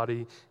discerning the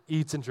body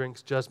eats and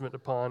drinks judgment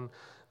upon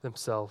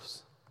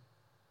themselves."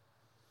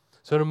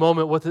 So in a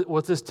moment,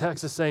 what this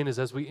text is saying is,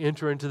 as we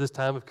enter into this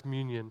time of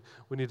communion,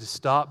 we need to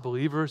stop,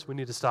 believers, we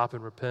need to stop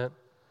and repent.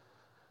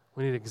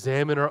 We need to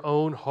examine our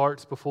own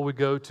hearts before we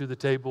go to the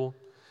table.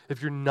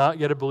 If you're not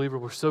yet a believer,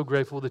 we're so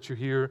grateful that you're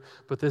here,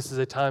 but this is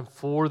a time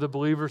for the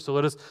believer, so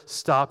let us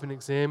stop and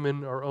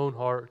examine our own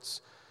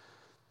hearts.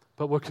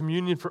 But what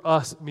communion for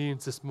us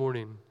means this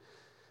morning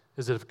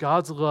is that if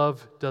God's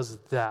love does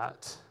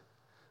that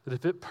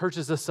if it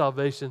purchases us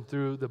salvation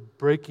through the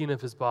breaking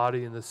of His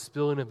body and the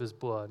spilling of His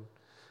blood,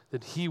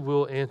 that He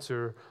will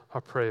answer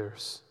our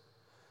prayers.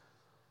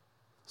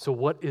 So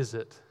what is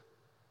it?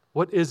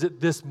 What is it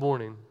this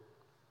morning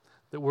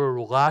that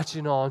we're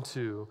latching on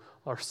to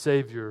our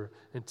Savior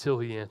until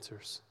He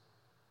answers?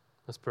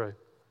 Let's pray.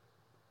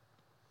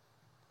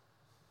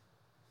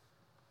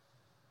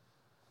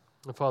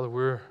 And Father,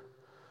 we're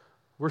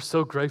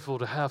so grateful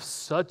to have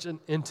such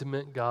an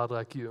intimate God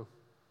like You,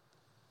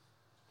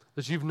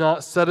 that You've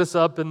not set us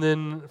up and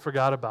then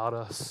forgot about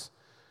us,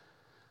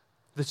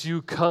 that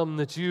You come,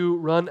 that You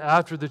run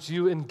after, that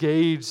You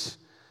engage,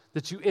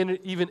 that You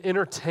even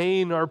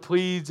entertain our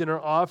pleas and our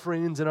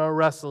offerings and our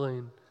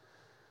wrestling.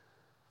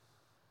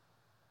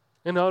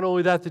 And not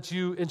only that, that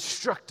You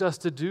instruct us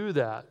to do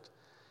that,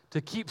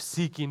 to keep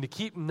seeking, to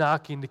keep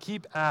knocking, to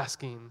keep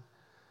asking.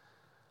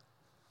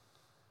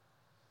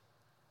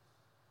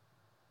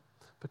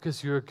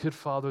 Because You're a good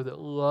Father that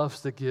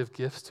loves to give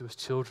gifts to His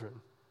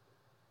children.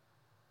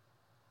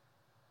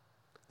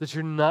 That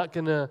You're not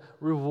going to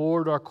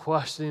reward our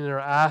questioning and our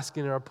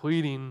asking and our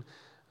pleading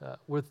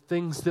with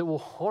things that will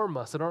harm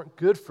us, that aren't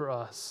good for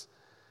us.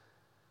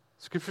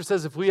 Scripture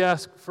says if we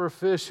ask for a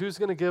fish, who's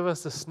going to give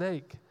us a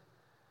snake?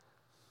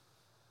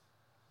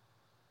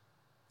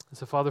 And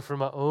so, Father, for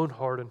my own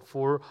heart and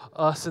for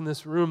us in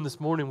this room this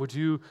morning, would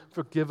You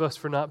forgive us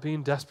for not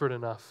being desperate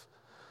enough?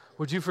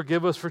 Would You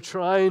forgive us for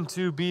trying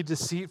to be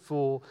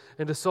deceitful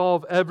and to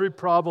solve every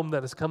problem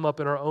that has come up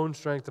in our own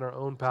strength and our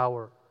own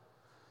power?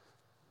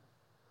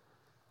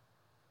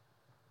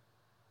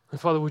 And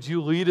Father, would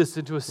You lead us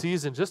into a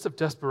season just of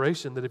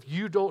desperation, that if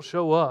You don't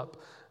show up,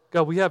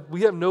 God, we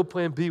have no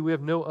plan B, we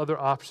have no other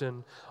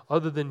option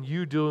other than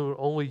You doing what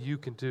only You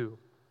can do.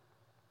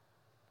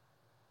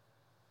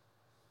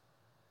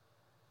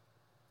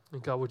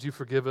 And God, would You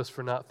forgive us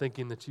for not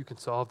thinking that You can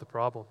solve the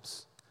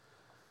problems,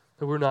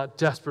 that we're not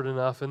desperate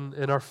enough,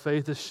 and our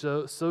faith is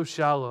so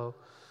shallow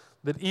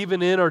that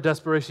even in our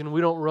desperation,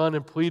 we don't run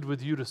and plead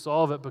with You to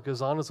solve it,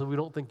 because honestly, we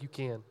don't think You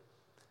can.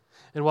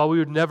 And while we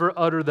would never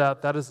utter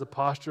that, that is the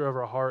posture of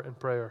our heart in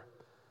prayer.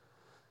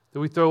 That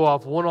we throw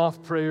off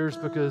one-off prayers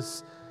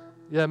because,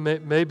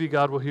 maybe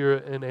God will hear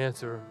it and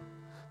answer.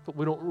 But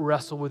we don't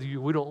wrestle with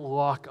You. We don't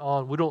lock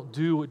on. We don't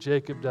do what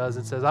Jacob does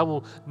and says, I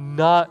will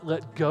not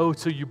let go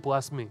till You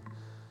bless me.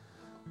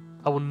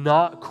 I will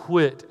not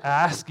quit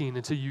asking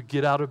until You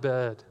get out of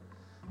bed.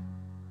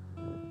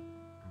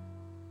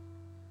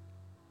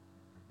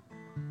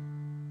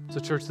 So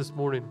church, this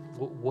morning,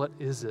 what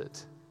is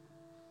it?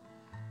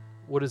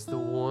 What is the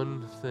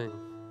one thing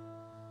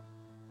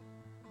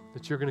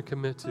that you're going to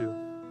commit to,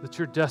 that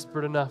you're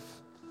desperate enough?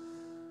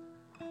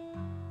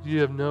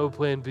 You have no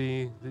plan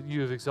B, that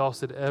you have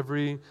exhausted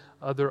every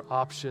other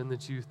option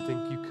that you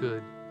think you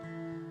could,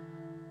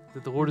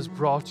 that the Lord has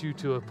brought you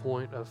to a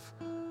point of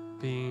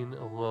being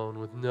alone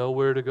with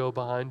nowhere to go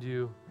behind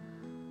You,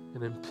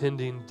 an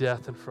impending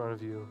death in front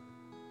of you.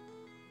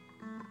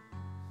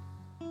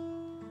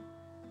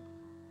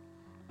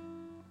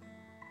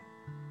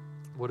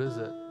 What is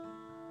it?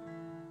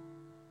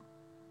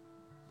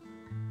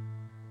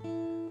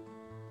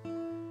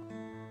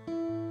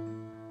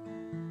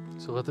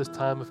 So let this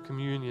time of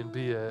communion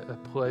be a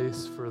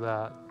place for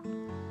that,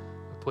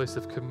 a place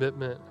of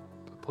commitment,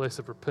 a place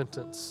of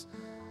repentance,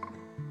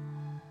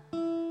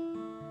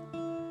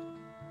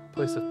 a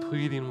place of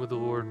pleading with the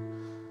Lord.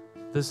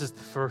 This is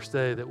the first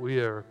day that we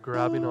are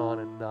grabbing on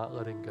and not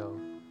letting go.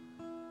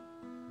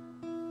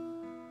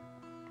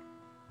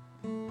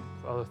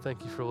 Father,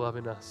 thank you for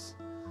loving us.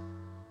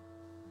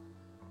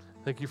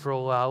 Thank you for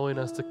allowing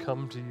us to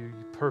come to you,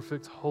 you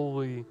perfect,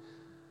 holy,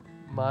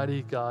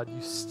 mighty God.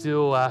 You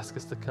still ask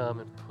us to come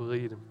and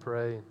plead and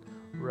pray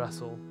and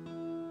wrestle.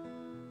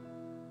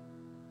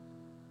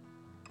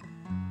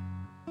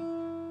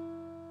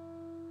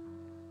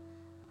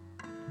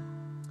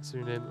 It's in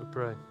your name that we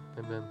pray.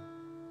 Amen.